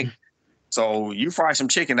just me. So you fry some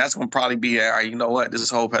chicken, that's gonna probably be all right. You know what? This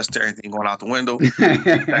whole pescatarian thing going out the window.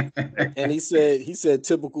 And he said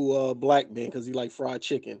typical black man because he like fried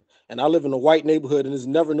chicken. And I live in a white neighborhood, and there's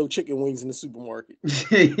never no chicken wings in the supermarket. There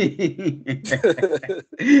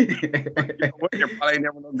probably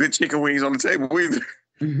never no good chicken wings on the table either.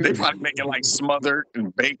 They probably making like smothered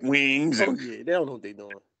and baked wings. And yeah, they don't know what they're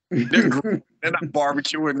doing. They're not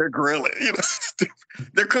barbecuing, they're grilling.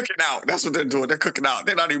 They're cooking out. That's what they're doing. They're cooking out.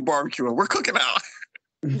 They're not even barbecuing. We're cooking out.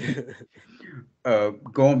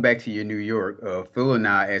 Going back to your New York, Phil and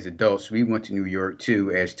I, as adults, we went to New York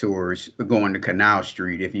too as tourists, going to Canal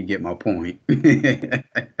Street. If you get my point.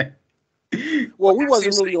 Well, we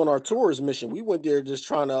wasn't really on our tourist mission. We went there just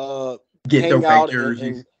trying to get hang out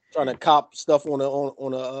and trying to cop stuff on a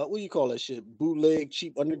what do you call that shit? Bootleg,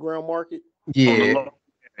 cheap underground market. Yeah.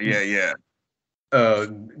 Yeah.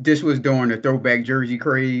 This was during the throwback jersey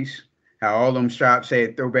craze. How all them shops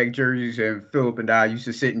had throwback jerseys, and Philip and I used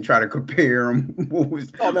to sit and try to compare them. We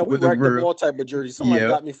racked up all type of jerseys. Somebody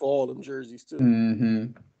got me for all them jerseys too. Mm-hmm.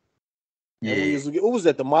 Yeah. What was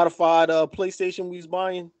that? The modified PlayStation we was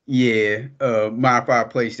buying? Yeah,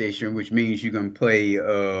 modified PlayStation, which means you can play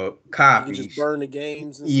copies. You can just burn the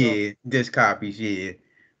games and stuff. Disc copies, yeah.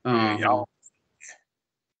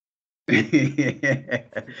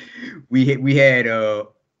 We had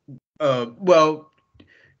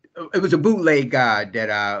it was a bootleg guy that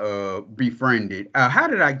I befriended. How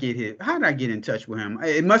did I get in touch with him?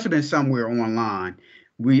 It must have been somewhere online.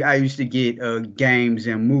 I used to get games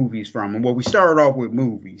and movies from him. Well, we started off with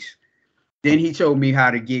movies. Then he told me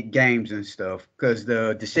how to get games and stuff, because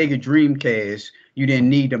the Sega Dreamcast, you didn't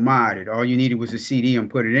need to mod it. All you needed was a CD and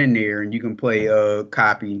put it in there, and you can play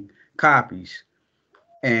copies.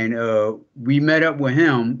 And we met up with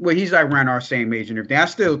him. Well, he's like around our same age and everything. I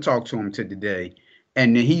still talk to him to today.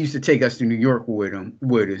 And then he used to take us to New York with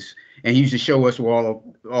us. And he used to show us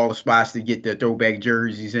all the spots to get the throwback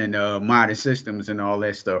jerseys and modern systems and all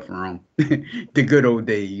that stuff from the good old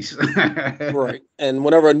days. Right. And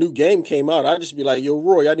whenever a new game came out, I'd just be like, yo,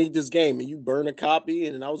 Roy, I need this game. And you burn a copy,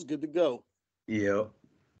 and I was good to go. Yeah.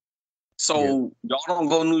 So y'all don't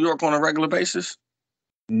go to New York on a regular basis?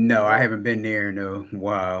 No, I haven't been there in a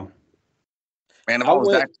while. Man,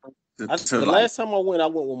 the last time I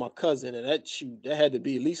went with my cousin, and that had to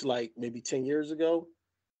be at least like maybe 10 years ago.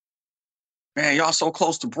 Man, y'all so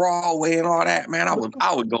close to Broadway and all that, man. I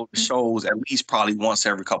would go to shows at least probably once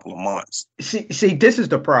every couple of months. See, this is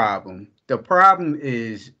the problem. The problem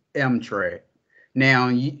is Amtrak. Now,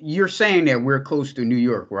 you're saying that we're close to New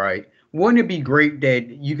York, right? Wouldn't it be great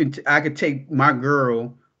that I could take my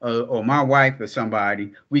girl or my wife or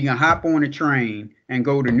somebody, we can hop on a train and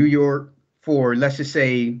go to New York for, let's just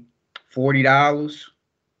say, $40,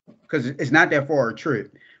 because it's not that far a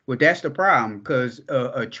trip. But that's the problem, because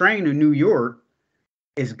a train to New York,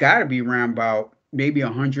 it's got to be around about maybe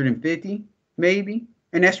 150, maybe,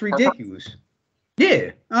 and that's ridiculous. Yeah,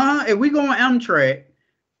 if we go on Amtrak,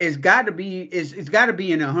 it's got to be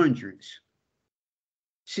in the hundreds.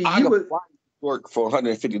 See, you would work for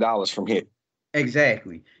 $150 from here.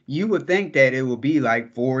 Exactly. You would think that it would be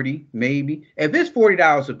like 40, maybe. If it's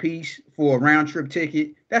 $40 a piece for a round trip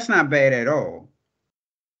ticket, that's not bad at all.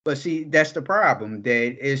 But see, that's the problem.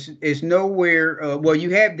 That it's nowhere. Well,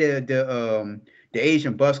 you have the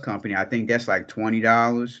Asian bus company. I think that's like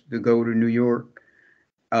 $20 to go to New York.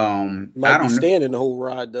 Might be standing the whole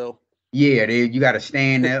ride though. Yeah, you got to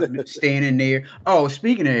stand up, standing there. Oh,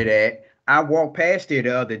 speaking of that, I walked past there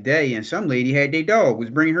the other day, and some lady had their dog, was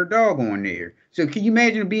bringing her dog on there. So can you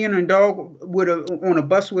imagine being on a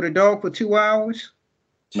bus with a dog for 2 hours?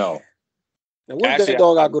 No. Now, when does that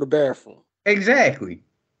dog got to go to the bathroom? Exactly.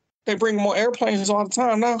 They bring more airplanes all the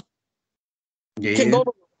time now. Yeah. You can go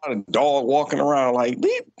to A dog walking around like,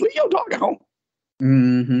 leave your dog at home.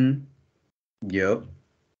 Mm-hmm. Yep.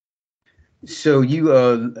 So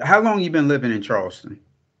you how long you been living in Charleston?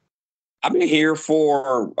 I've been here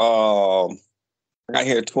for I got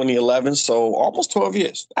here 2011, so almost 12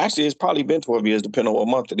 years. Actually, it's probably been 12 years, depending on what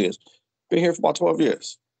month it is. Been here for about 12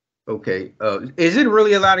 years. Okay. Is it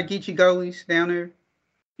really a lot of Geechee gullies down there?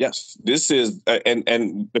 Yes, this is,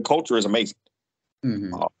 and the culture is amazing.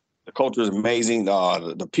 Mm-hmm. The culture is amazing.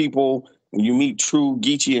 The people, when you meet true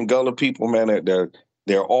Geechee and Gullah people, man,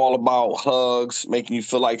 they're all about hugs, making you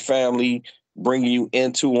feel like family, bringing you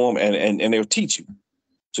into them, and they'll teach you.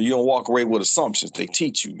 So you don't walk away with assumptions. They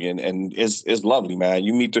teach you, and it's lovely, man.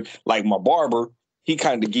 You meet like my barber, he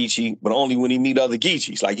kind of Geechee, but only when he meet other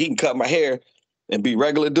Geechees. Like he can cut my hair and be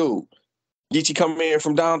regular dude. Geechee come in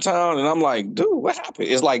from downtown, and I'm like, dude, what happened?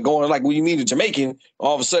 It's like going like when you meet a Jamaican,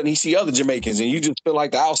 all of a sudden he see other Jamaicans, and you just feel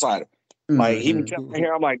like the outsider. Like he be cutting my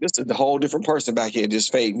hair, I'm like, this is the whole different person back here,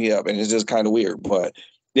 just fade me up, and it's just kind of weird. But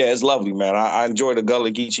yeah, it's lovely, man. I enjoy the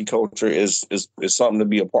Gullah Geechee culture. Is something to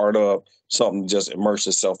be a part of, something to just immerse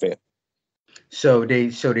yourself in. So they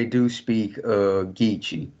do speak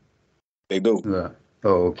Geechee. They do.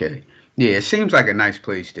 Oh, okay. Yeah, it seems like a nice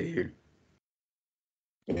place to hear.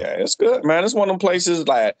 Yeah, it's good, man. It's one of them places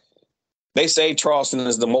like they say Charleston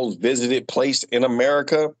is the most visited place in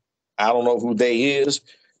America. I don't know who they is,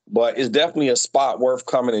 but it's definitely a spot worth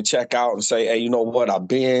coming and check out and say, hey, you know what? I've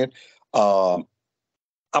been.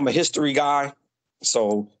 I'm a history guy,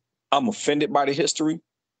 so I'm offended by the history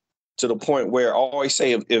to the point where I always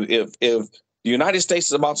say if the United States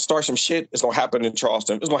is about to start some shit, it's gonna happen in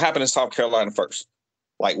Charleston. It's gonna happen in South Carolina first.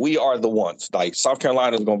 Like we are the ones. Like South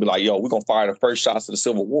Carolina is gonna be like, yo, we're gonna fire the first shots of the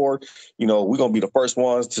Civil War. You know, we're gonna be the first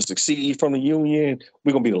ones to succeed from the Union.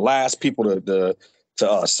 We're gonna be the last people to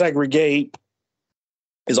segregate.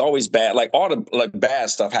 It's always bad. Like all the like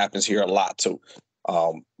bad stuff happens here a lot too.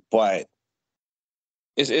 But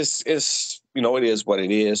it's you know, it is what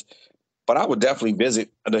it is. But I would definitely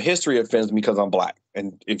visit. The history offends me because I'm black.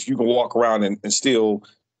 And if you can walk around and still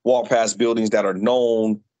walk past buildings that are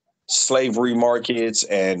known slavery markets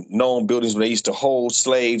and known buildings where they used to hold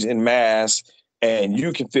slaves in mass, and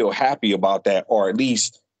you can feel happy about that, or at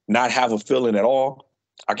least not have a feeling at all,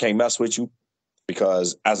 I can't mess with you.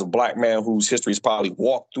 Because as a black man whose history has probably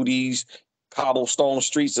walked through these cobblestone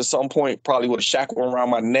streets at some point, probably with a shackle around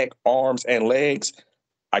my neck, arms, and legs,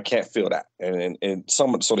 I can't feel that. And so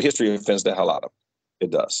the history offends the hell out of it.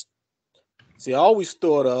 It does. See, I always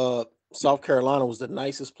thought South Carolina was the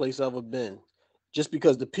nicest place I've ever been, just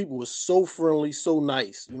because the people were so friendly, so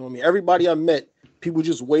nice. You know what I mean? Everybody I met, people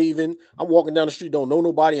just waving. I'm walking down the street, don't know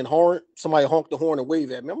nobody, and somebody honk the horn and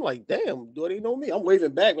wave at me. I'm like, damn, do they know me? I'm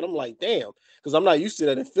waving back, but I'm like, damn, because I'm not used to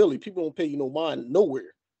that in Philly. People don't pay you no mind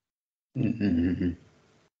nowhere. Mm-hmm.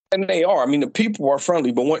 And they are. I mean, the people are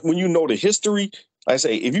friendly, but when you know the history, like I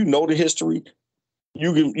say, if you know the history,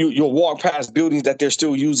 you'll walk past buildings that they're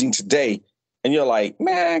still using today, and you're like,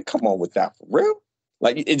 man, come on with that for real.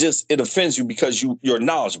 Like it offends you because you're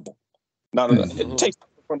knowledgeable. Now it takes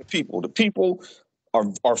from the people. The people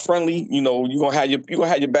are friendly. You know, you're gonna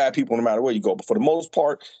have your bad people no matter where you go. But for the most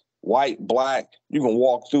part, white, black, you can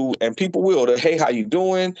walk through, and people will. Hey, how you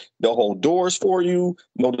doing? They'll hold doors for you.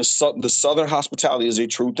 You know, the Southern hospitality is a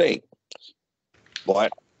true thing.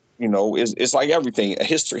 But you know, it's like everything.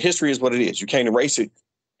 History is what it is. You can't erase it.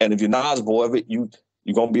 And if you're knowledgeable of it, you're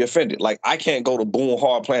gonna be offended. Like I can't go to Boone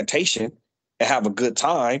Hall Plantation and have a good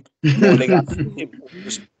time knowing they got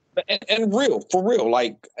and for real.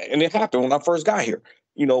 Like, and it happened when I first got here.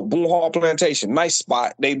 You know, Boone Hall Plantation, nice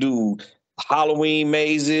spot. They do Halloween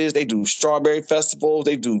mazes, they do strawberry festivals,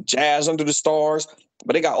 they do jazz under the stars,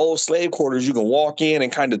 but they got old slave quarters you can walk in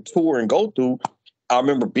and kind of tour and go through. I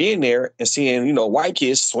remember being there and seeing, you know, white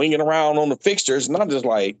kids swinging around on the fixtures, and I'm just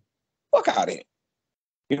like, fuck out of here.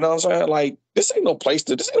 You know what I'm saying? Like, this ain't no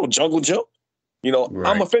jungle gym. You know, right.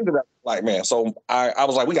 I'm offended at black man. So I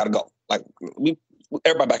was like, we got to go. Like,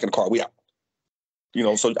 everybody back in the car, we out. You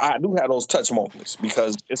know, so I do have those touch moments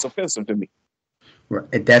because it's offensive to me.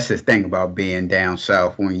 Right. That's the thing about being down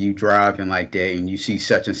south. When you driving like that and you see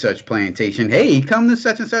such and such plantation, hey, come to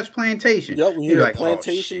such and such plantation. Yep, when you're like,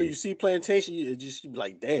 plantation, and you see plantation, you be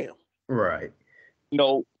like, damn. Right. You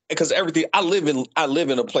know, because everything I live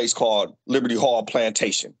in a place called Liberty Hall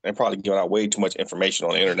Plantation. They're probably giving out way too much information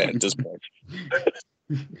on the internet at this point.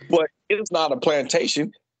 But it's not a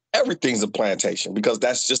plantation. Everything's a plantation because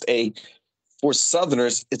that's just for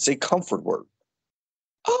Southerners, it's a comfort word.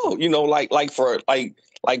 Oh, you know, like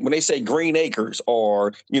when they say green acres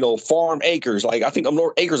or, you know, farm acres, like I think up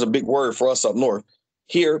north, acres a big word for us up north.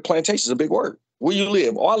 Here, plantation is a big word. Where you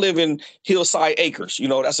live? Oh, I live in Hillside Acres. You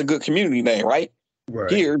know, that's a good community name, right?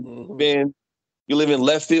 Right. Here, you live in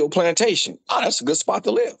Left Field Plantation. Oh, that's a good spot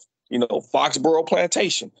to live. You know, Foxborough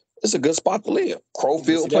Plantation. It's a good spot to live.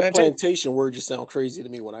 Crowfield That Plantation. plantation word just sounds crazy to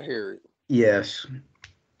me when I hear it. Yes.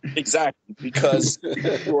 Exactly, because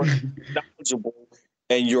you're knowledgeable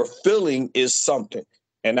and your feeling is something,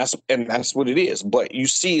 and that's what it is. But you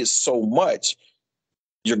see it so much,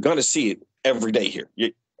 you're gonna see it every day here.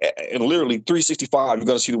 And literally 365, you're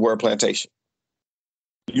gonna see the word plantation.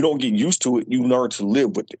 You don't get used to it; you learn to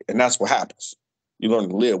live with it, and that's what happens. You learn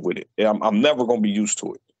to live with it. And I'm never gonna be used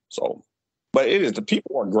to it. So, but it is, the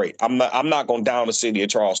people are great. I'm not going down the city of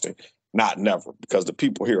Charleston, not never, because the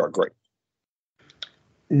people here are great.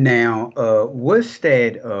 Now, what's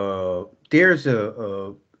that? There's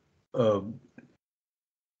a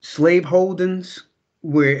slave holdings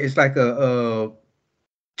where it's like a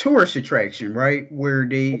tourist attraction, right? Where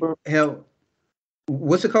they help.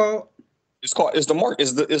 What's it called? It's the market.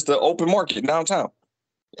 It's the open market downtown.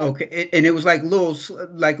 Okay, and it was like little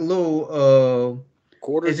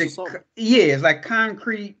quarters is it? or something? Yeah, it's like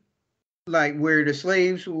concrete, like where the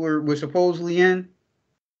slaves were supposedly in,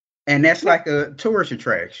 and that's like a tourist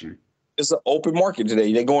attraction. It's an open market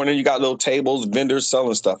today. They go in there, you got little tables, vendors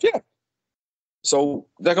selling stuff. Yeah. So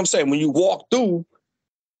like I'm saying, when you walk through,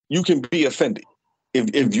 you can be offended.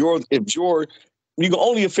 If you're you can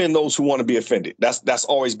only offend those who want to be offended. That's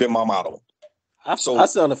always been my motto. I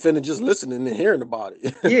sound offended just listening and hearing about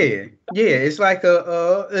it. yeah. It's like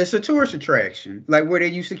it's a tourist attraction, like where they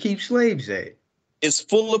used to keep slaves at. It's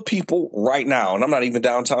full of people right now, and I'm not even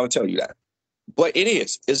downtown to tell you that. But it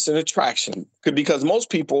is. It's an attraction because most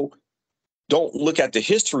people don't look at the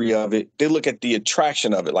history of it. They look at the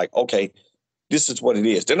attraction of it. Like, okay, this is what it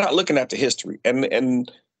is. They're not looking at the history,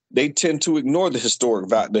 and they tend to ignore the historic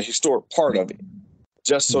part of it,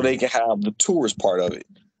 just so they can have the tourist part of it.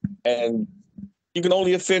 And you can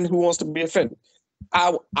only offend who wants to be offended.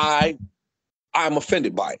 I'm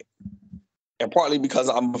offended by it, and partly because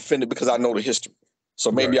I'm offended because I know the history.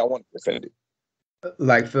 So maybe I want to be offended.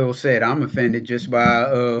 Like Phil said, I'm offended just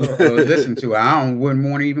by listening to it. I wouldn't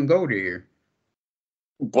want to even go there.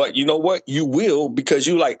 But you know what? You will, because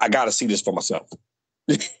you like, I got to see this for myself.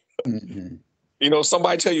 Mm-hmm. You know,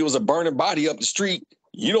 somebody tell you it was a burning body up the street.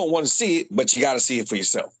 You don't want to see it, but you got to see it for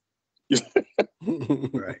yourself.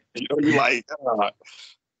 Right. You know, you're like,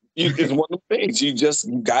 it's one of the things. You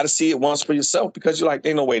got to see it once for yourself because you're like,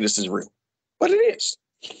 ain't no way this is real. But it is.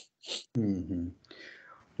 Mm-hmm.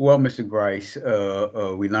 Well, Mr. Grice,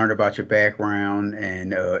 we learned about your background,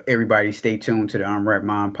 and everybody stay tuned to the Unwrapped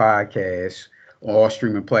Mind podcast on all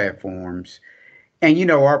streaming platforms. And you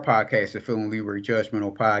know, our podcast, the Phil and Leroy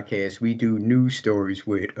Judgmental Podcast, we do news stories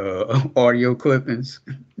with audio clippings.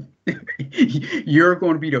 You're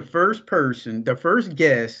going to be the first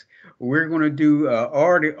guest we're going to do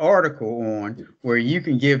an article on where you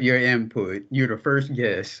can give your input. You're the first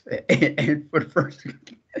guest. And for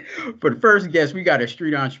the first guest, we got a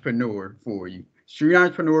street entrepreneur for you. Street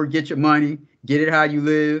entrepreneur, get your money, get it how you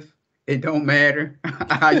live. It don't matter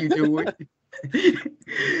how you do it.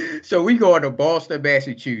 So we go to Boston,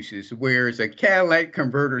 Massachusetts, where it's a Cadillac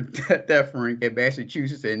converter theft ring in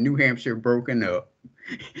Massachusetts and New Hampshire broken up.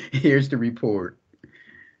 Here's the report.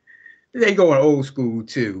 They going old school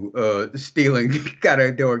too, stealing, got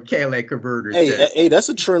a door Cadillac converters. Hey, that's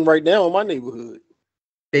a trend right now in my neighborhood.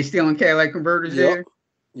 They stealing Cadillac converters there?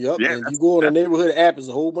 Yep. Yeah, and you go on the neighborhood app, there's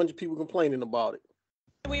a whole bunch of people complaining about it.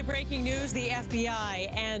 We have breaking news. The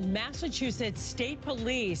FBI and Massachusetts State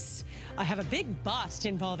Police have a big bust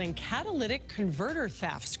involving catalytic converter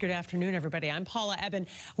thefts. Good afternoon, everybody. I'm Paula Eben.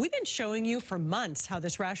 We've been showing you for months how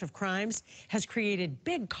this rash of crimes has created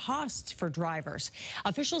big costs for drivers.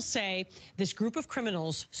 Officials say this group of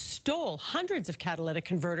criminals stole hundreds of catalytic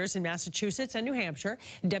converters in Massachusetts and New Hampshire.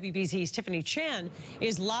 WBZ's Tiffany Chan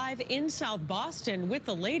is live in South Boston with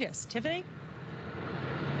the latest. Tiffany?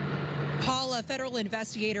 Paula, federal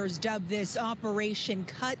investigators dubbed this Operation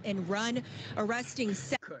Cut and Run, arresting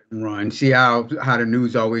Cut and Run. See how the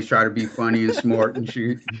news always try to be funny and smart and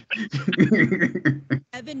shit.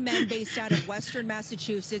 7 men based out of Western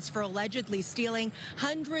Massachusetts for allegedly stealing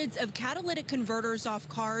hundreds of catalytic converters off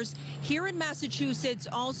cars here in Massachusetts,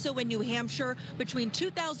 also in New Hampshire between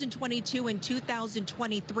 2022 and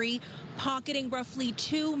 2023, pocketing roughly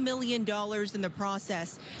 $2 million in the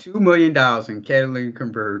process. $2 million in catalytic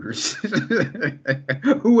converters.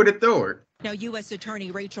 Who would have thought? Now, U.S.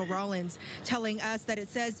 Attorney Rachel Rollins telling us that it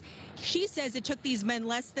says She says it took these men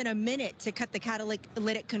less than a minute to cut the catalytic I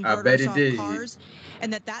bet converters it off did. cars,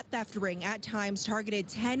 and that theft ring at times targeted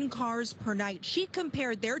 10 cars per night. She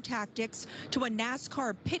compared their tactics to a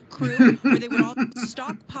NASCAR pit crew where they would all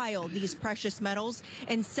stockpile these precious metals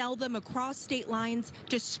and sell them across state lines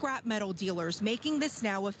to scrap metal dealers, making this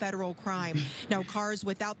now a federal crime. Now, cars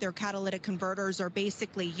without their catalytic converters are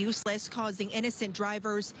basically useless, causing innocent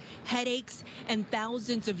drivers headaches and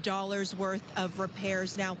thousands of dollars worth of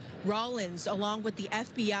repairs. Now, Rollins, along with the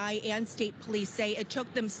FBI and state police, say it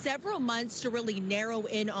took them several months to really narrow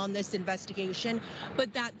in on this investigation,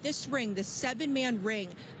 but that this ring, the 7-man ring,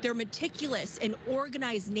 their meticulous and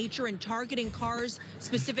organized nature in targeting cars,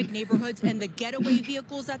 specific neighborhoods, and the getaway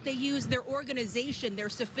vehicles that they use, their organization, their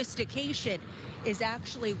sophistication is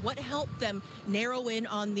actually what helped them narrow in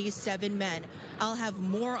on these 7 men. I'll have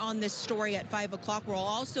more on this story at 5 o'clock. We'll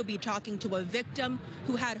also be talking to a victim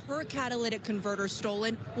who had her catalytic converter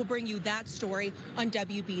stolen. We'll bring you that story on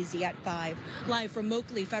WBZ at 5. Live from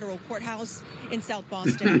Moakley Federal Courthouse in South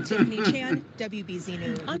Boston, I'm Tiffany Chan, WBZ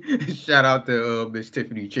News. Shout out to Miss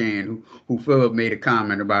Tiffany Chan, who Philip made a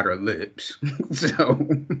comment about her lips. So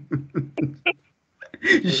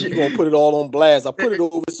You're gonna put it all on blast. I put it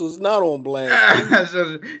over so it's not on blast.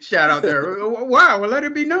 so shout out to her. Wow, well, let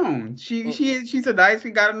it be known. She's she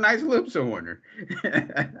got a nice lips on her.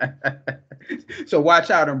 So watch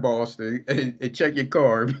out in Boston and check your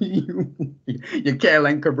car. Your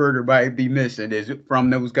catalytic converter might be missing. Is from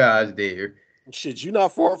those guys there. Shit, you're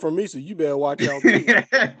not far from me, so you better watch out.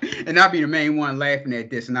 And I'll be the main one laughing at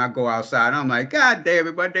this, and I'll go outside. I'm like, God damn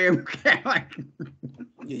it, my damn Cadillac.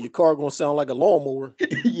 Yeah, your car gonna sound like a lawnmower.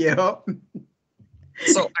 Yep.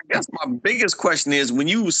 So I guess my biggest question is, when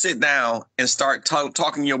you sit down and start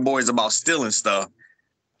talking to your boys about stealing stuff,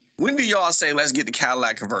 when do y'all say, let's get the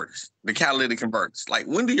catalytic converters? Like,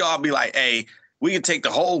 when do y'all be like, hey, we can take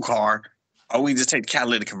the whole car, or we just take the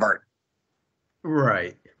catalytic converter?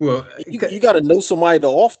 Right. Well, you got to know somebody to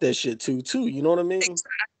off that shit too. You know what I mean?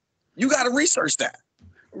 Exactly. You got to research that.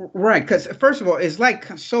 Right. Because first of all, it's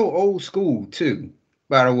like so old school too.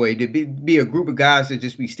 By the way, to be a group of guys that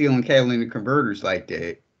just be stealing catalytic converters like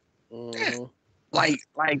that. Yeah. Like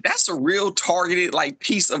that's a real targeted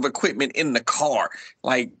piece of equipment in the car.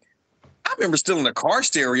 Like, I remember stealing a car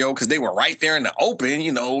stereo because they were right there in the open.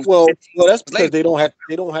 Well, that's because they don't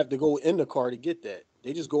have to go in the car to get that.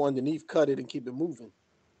 They just go underneath, cut it, and keep it moving.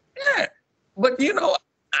 Yeah, but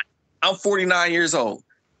I'm 49 years old.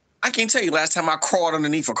 I can't tell you last time I crawled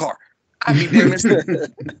underneath a car. I mean, and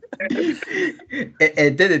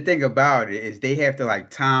then the thing about it is they have to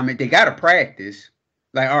time it. They got to practice.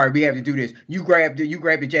 Like, all right, we have to do this. You grab the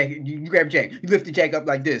jacket. You grab the jacket. You lift the jacket up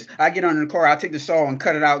like this. I get under the car. I take the saw and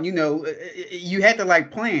cut it out. You had to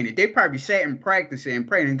plan it. They probably sat and practiced it and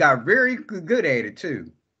prayed and got very good at it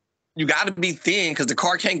too. You got to be thin because the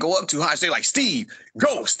car can't go up too high. So they're like, Steve,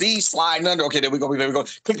 go. Steve sliding under. Okay, there we go. There we go.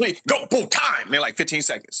 Complete. Go. Boom. Time. They're like 15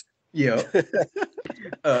 seconds. Yeah.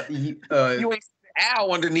 You ain't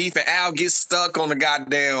Al underneath, and Al gets stuck on the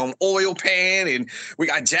goddamn oil pan, and we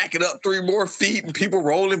got jacket up 3 more feet, and people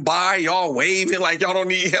rolling by, y'all waving like y'all don't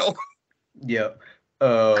need help. Yeah.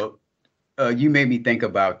 You made me think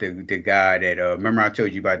about the guy that remember I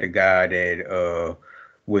told you about the guy that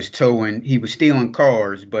was towing. He was stealing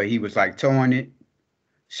cars, but he was towing it.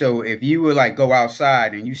 So if you would go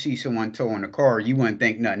outside and you see someone towing a car, you wouldn't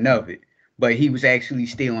think nothing of it. But he was actually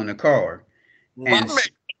stealing a car.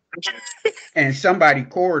 And somebody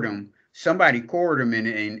caught him. Somebody caught him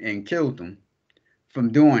and killed him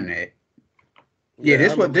from doing that. Yeah,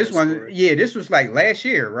 this was last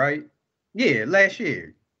year, right? Yeah, last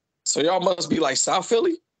year. So y'all must be South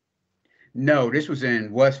Philly? No, this was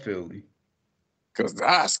in West Philly. Cause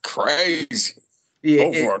that's crazy.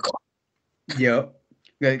 Yeah. Yeah.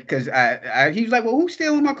 Because he was like, well, who's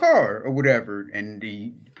stealing my car or whatever? And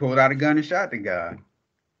he pulled out a gun and shot the guy.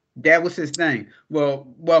 That was his thing.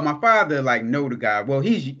 Well, my father know the guy. Well,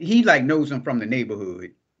 he knows him from the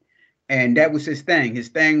neighborhood, and that was his thing. His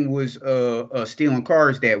thing was stealing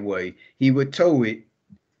cars that way. He would tow it,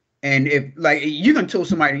 and if you can tow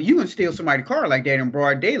somebody, you can steal somebody's car like that in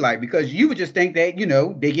broad daylight because you would just think that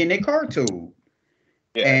they getting their car towed.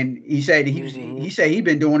 Yeah. And he said he'd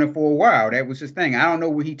been doing it for a while. That was his thing. I don't know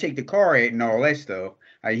where he take the car at and all that stuff.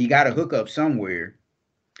 He got a hookup somewhere.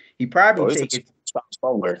 He probably take it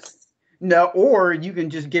somewhere. No, or you can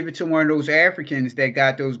just give it to one of those Africans that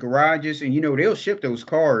got those garages, and they'll ship those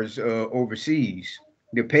cars overseas.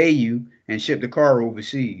 They'll pay you and ship the car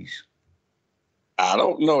overseas. I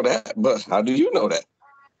don't know that, but how do you know that?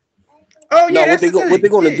 Oh yeah, what they're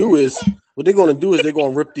going to do is they're going to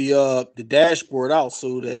rip the dashboard out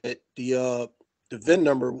so that the VIN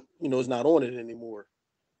number it's not on it anymore.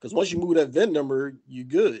 Because once you move that VIN number, you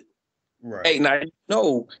good. Right. Hey, now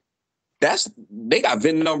they got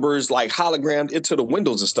VIN numbers like hologrammed into the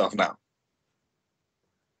windows and stuff now.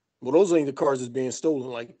 Well, those ain't the cars that's being stolen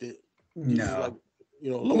like that. These No. is like,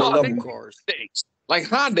 lower level cars. Like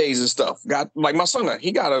Hyundais and stuff. Got like my son,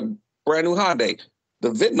 he got a brand new Hyundai.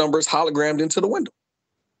 The VIN number is hologrammed into the window.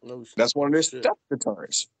 No, that's one of their theft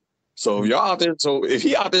deterrents. So if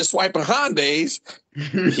he out there swiping Hyundais,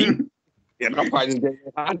 and I'm probably just getting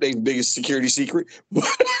Hyundai's biggest security secret.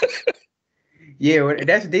 Yeah, well,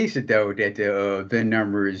 that's decent though that the VIN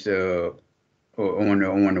number is on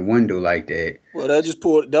the window like that. Well, they'll just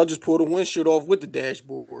pull the windshield off with the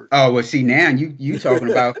dashboard. Oh well, see now you talking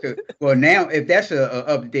about now if that's a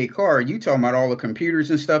up-to-date car, you talking about all the computers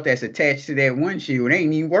and stuff that's attached to that windshield. It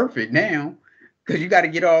ain't even worth it now because you got to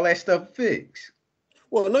get all that stuff fixed.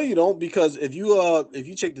 Well, no, you don't, because if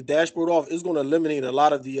you take the dashboard off, it's going to eliminate a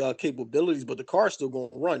lot of the capabilities, but the car's still going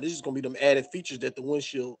to run. This is going to be them added features that the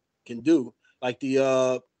windshield can do, like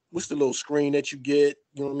the what's the little screen that you get?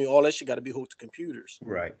 You know what I mean? All that shit got to be hooked to computers.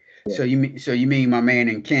 Right. Yeah. So you mean my man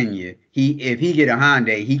in Kenya? If he get a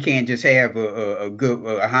Hyundai, he can't just have a good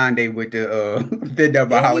Hyundai with the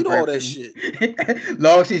double hologram. All that shit.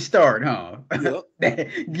 Long as he start, huh? Yep.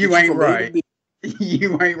 You ain't right.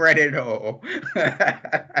 You ain't right at all.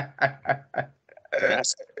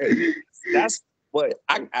 That's what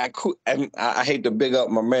I hate to big up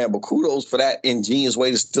my man, but kudos for that ingenious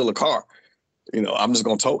way to steal a car. I'm just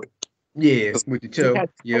gonna tow it. Yeah, with the tow.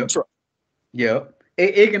 Yep.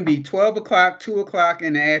 It can be 12 o'clock, 2 o'clock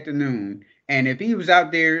in the afternoon. And if he was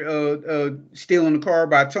out there stealing the car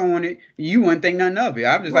by towing it, you wouldn't think nothing of it.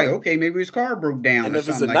 I'm just like, okay, maybe his car broke down. And if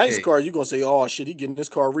it's a nice car, you're gonna say, oh shit, he getting this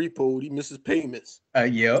car repoed, he misses payments.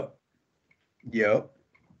 Yep.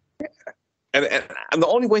 And the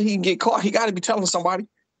only way he can get caught, he got to be telling somebody.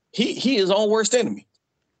 He his own worst enemy.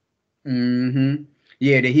 Mm-hmm.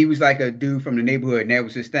 Yeah, that he was like a dude from the neighborhood, and that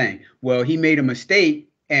was his thing. Well, he made a mistake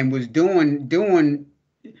and was doing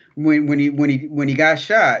when he got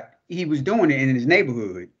shot, he was doing it in his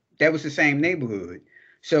neighborhood. That was the same neighborhood.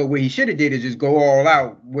 So what he should have did is just go all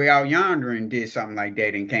out, way out yonder, and did something like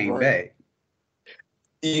that and came back.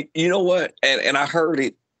 You know what? And I heard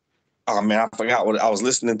it. Oh man, I forgot what I was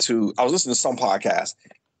listening to. I was listening to some podcast,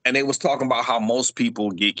 and they was talking about how most people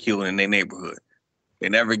get killed in their neighborhood. They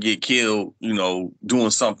never get killed, doing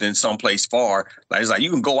something someplace far. Like it's like you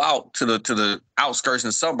can go out to the outskirts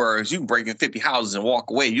and suburbs, you can break in 50 houses and walk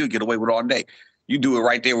away. You'll get away with it all day. You do it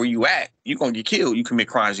right there where you at, you're gonna get killed. You commit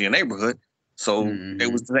crimes in your neighborhood. So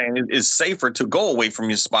It was saying it's safer to go away from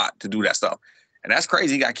your spot to do that stuff. And that's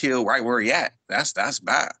crazy. He got killed right where he at. That's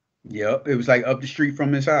bad. Yep. It was like up the street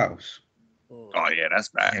from his house. Oh yeah, that's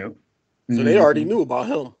bad. Yep. So they already knew about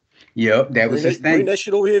him. Yep, that was his thing. Bring that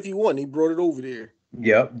shit over here if you want. He brought it over there.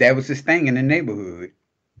 Yep, that was his thing in the neighborhood.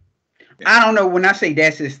 Yeah. I don't know, when I say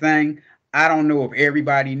that's his thing, I don't know if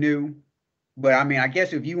everybody knew, but I mean, I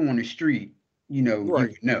guess if you on the street, you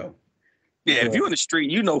would know. Yeah, if you in the street,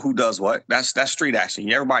 you know who does what. That's street action.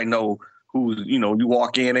 Everybody know who, you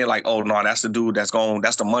walk in there like, oh no, that's the dude that's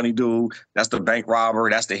the money dude, that's the bank robber,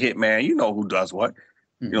 that's the hitman. You know who does what.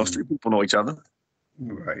 Street people know each other.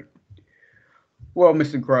 Right. Well,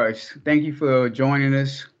 Mr. Grice, thank you for joining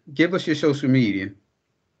us. Give us your social media.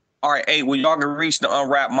 All right, hey, well, y'all can reach The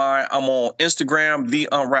Unwrapped Mind. I'm on Instagram, The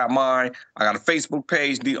Unwrapped Mind. I got a Facebook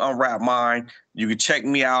page, The Unwrapped Mind. You can check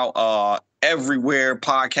me out everywhere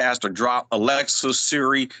podcasts are drop. Alexa,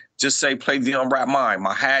 Siri, just say play The Unwrapped Mind.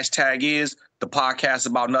 My hashtag is the podcast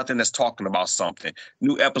about nothing that's talking about something.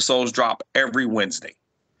 New episodes drop every Wednesday.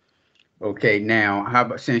 Okay, now, how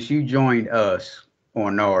about since you joined us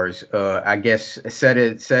on ours, I guess set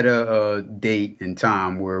a date and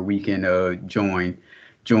time where we can join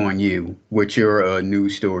you with your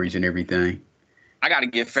news stories and everything. I got to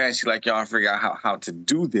get fancy like y'all and figure out how to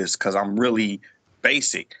do this because I'm really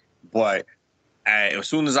basic. But as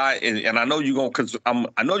soon as I know you're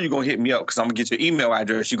gonna hit me up because I'm gonna get your email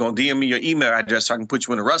address. You're gonna DM me your email address so I can put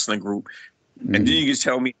you in a wrestling group, and then you can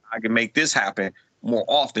tell me I can make this happen more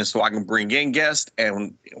often so I can bring in guests.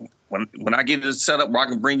 And when I get it set up where I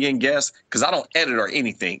can bring in guests, because I don't edit or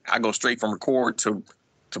anything, I go straight from record to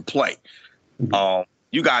play.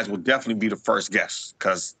 You guys will definitely be the first guests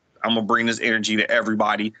because I'm gonna bring this energy to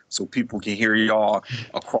everybody so people can hear y'all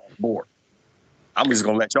across the board. I'm just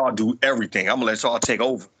gonna let y'all do everything. I'm gonna let y'all take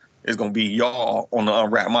over. It's gonna be y'all on the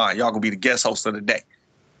Unwrapped Mind. Y'all gonna be the guest host of the day.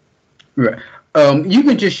 Right. You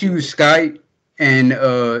can just use Skype, and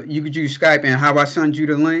how I send you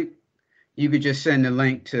the link. You could just send the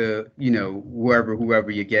link to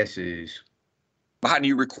whoever your guest is. But how do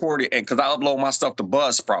you record it? And because I upload my stuff to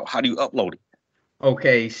Buzzsprout, how do you upload it?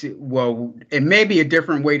 Okay, well, it may be a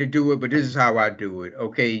different way to do it, but this is how I do it.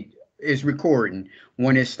 Okay, it's recording.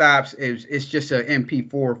 When it stops, it's just an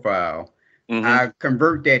MP4 file. Mm-hmm. I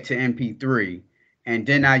convert that to MP3, and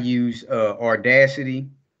then I use Audacity.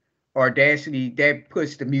 Audacity, that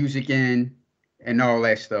puts the music in and all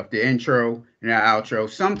that stuff, the intro and the outro.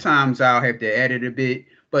 Sometimes I'll have to edit a bit.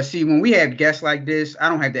 But see, when we have guests like this, I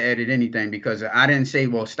don't have to edit anything because I didn't say,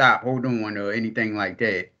 well, stop, hold on, or anything like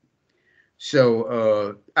that.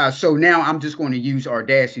 So so now I'm just going to use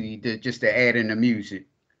Audacity to add in the music.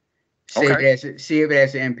 Save it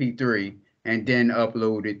as an MP3 and then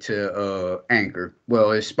upload it to Anchor.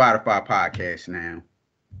 Well, it's Spotify podcast now.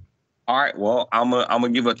 All right. Well, I'm gonna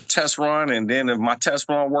give a test run, and then if my test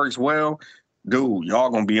run works well, dude, y'all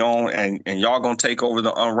gonna be on, and y'all gonna take over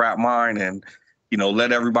the Unwrapped Mind, and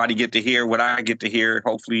let everybody get to hear what I get to hear.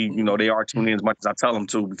 Hopefully, they are tuning in as much as I tell them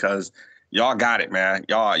to, because y'all got it, man.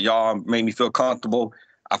 Y'all made me feel comfortable.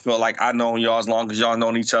 I feel like I known y'all as long as y'all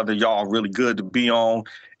known each other. Y'all really good to be on.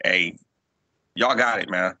 Hey, y'all got it,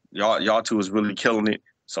 man. Y'all two is really killing it.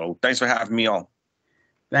 So thanks for having me on.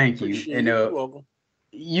 Thank you. Appreciate And You're welcome.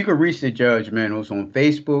 You can reach the Judgementals on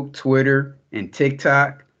Facebook, Twitter, and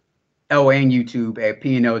TikTok. And YouTube at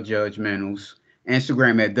PNL Judgementals.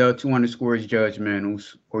 Instagram at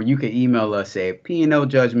 _Judgementals, or you can email us at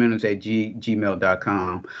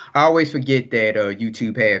pnljudgementals@gmail.com. I always forget that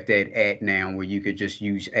YouTube have that at now where you could just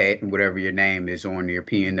use at and whatever your name is on there.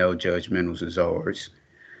 PNL Judgementals is ours.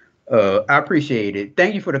 I appreciate it.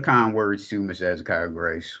 Thank you for the kind words too, Mr. Hezekiah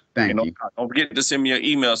Grice. Thank you. Don't forget to send me an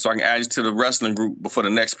email so I can add you to the wrestling group before the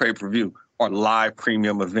next pay-per-view or live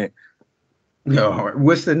premium event. No,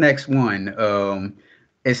 what's the next one?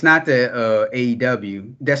 It's not the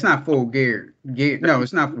AEW. That's not Full Gear. No,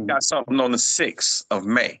 it's not Full. We got something on the 6th of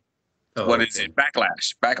May. What is it?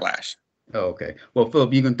 Backlash. Oh, okay. Well,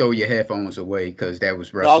 Philip, you can throw your headphones away because that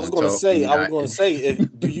was wrestling. I was going to say,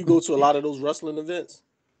 do you go to a lot of those wrestling events?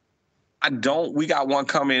 I don't. We got one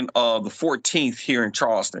coming the 14th here in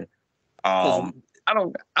Charleston. I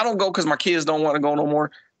don't go because my kids don't want to go no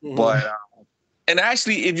more. Mm-hmm. But and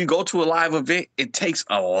actually, if you go to a live event, it takes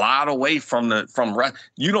a lot away from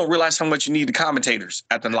you don't realize how much you need the commentators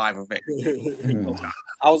at the live event.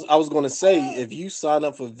 I was going to say, if you sign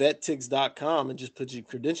up for vettix.com and just put your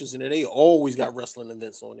credentials in there, they always got wrestling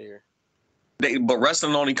events on there. But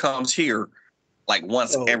wrestling only comes here like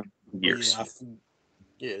once every years.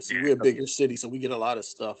 Yeah, so we're a bigger city, so we get a lot of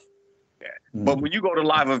stuff. Yeah. But when you go to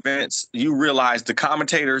live events, you realize the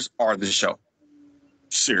commentators are the show.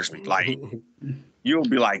 Seriously, like you'll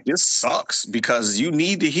be like, this sucks, because you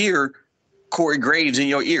need to hear Corey Graves in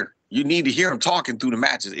your ear. You need to hear him talking through the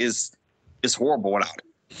matches. It's horrible without it.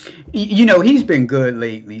 He's been good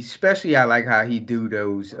lately, especially I like how he do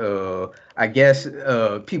those, I guess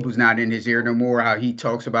people's not in his ear no more, how he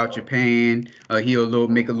talks about Japan. He'll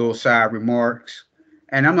make a little side remarks.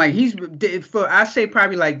 And I'm like, I say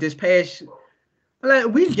probably like this past,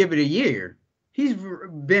 we give it a year. He's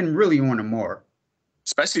been really on the mark.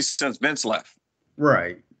 Especially since Vince left.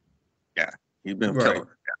 Right. Yeah. He's been a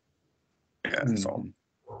killer. Yeah. Mm-hmm. So,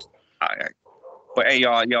 but hey,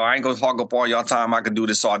 y'all, I ain't going to hog up all y'all time. I can do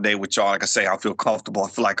this all day with y'all. Like I say, I feel comfortable. I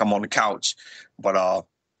feel like I'm on the couch. But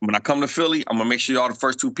when I come to Philly, I'm going to make sure y'all the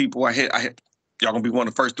first 2 people I hit. Y'all going to be one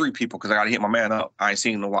of the first 3 people because I got to hit my man up. I ain't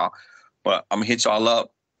seen him in a while. But I'm going to hit y'all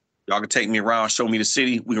up. Y'all can take me around, show me the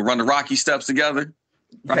city. We can run the Rocky steps together.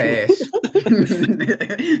 Pass.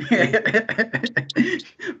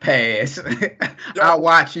 Pass. I'll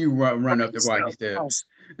watch you run up the Rocky steps.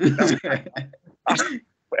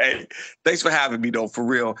 Hey, thanks for having me, though, for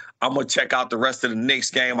real. I'm going to check out the rest of the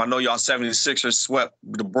Knicks game. I know y'all 76ers swept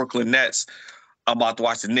the Brooklyn Nets. I'm about to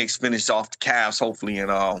watch the Knicks finish off the Cavs, hopefully,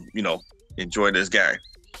 and, enjoy this game.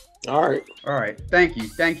 All right. Thank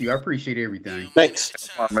you. I appreciate everything. Thanks.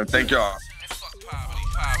 All right, man. Thank y'all.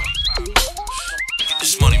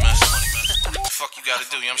 This money, man. What the fuck you gotta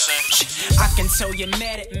do, you know what I'm saying? I can tell you're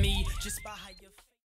mad at me. Just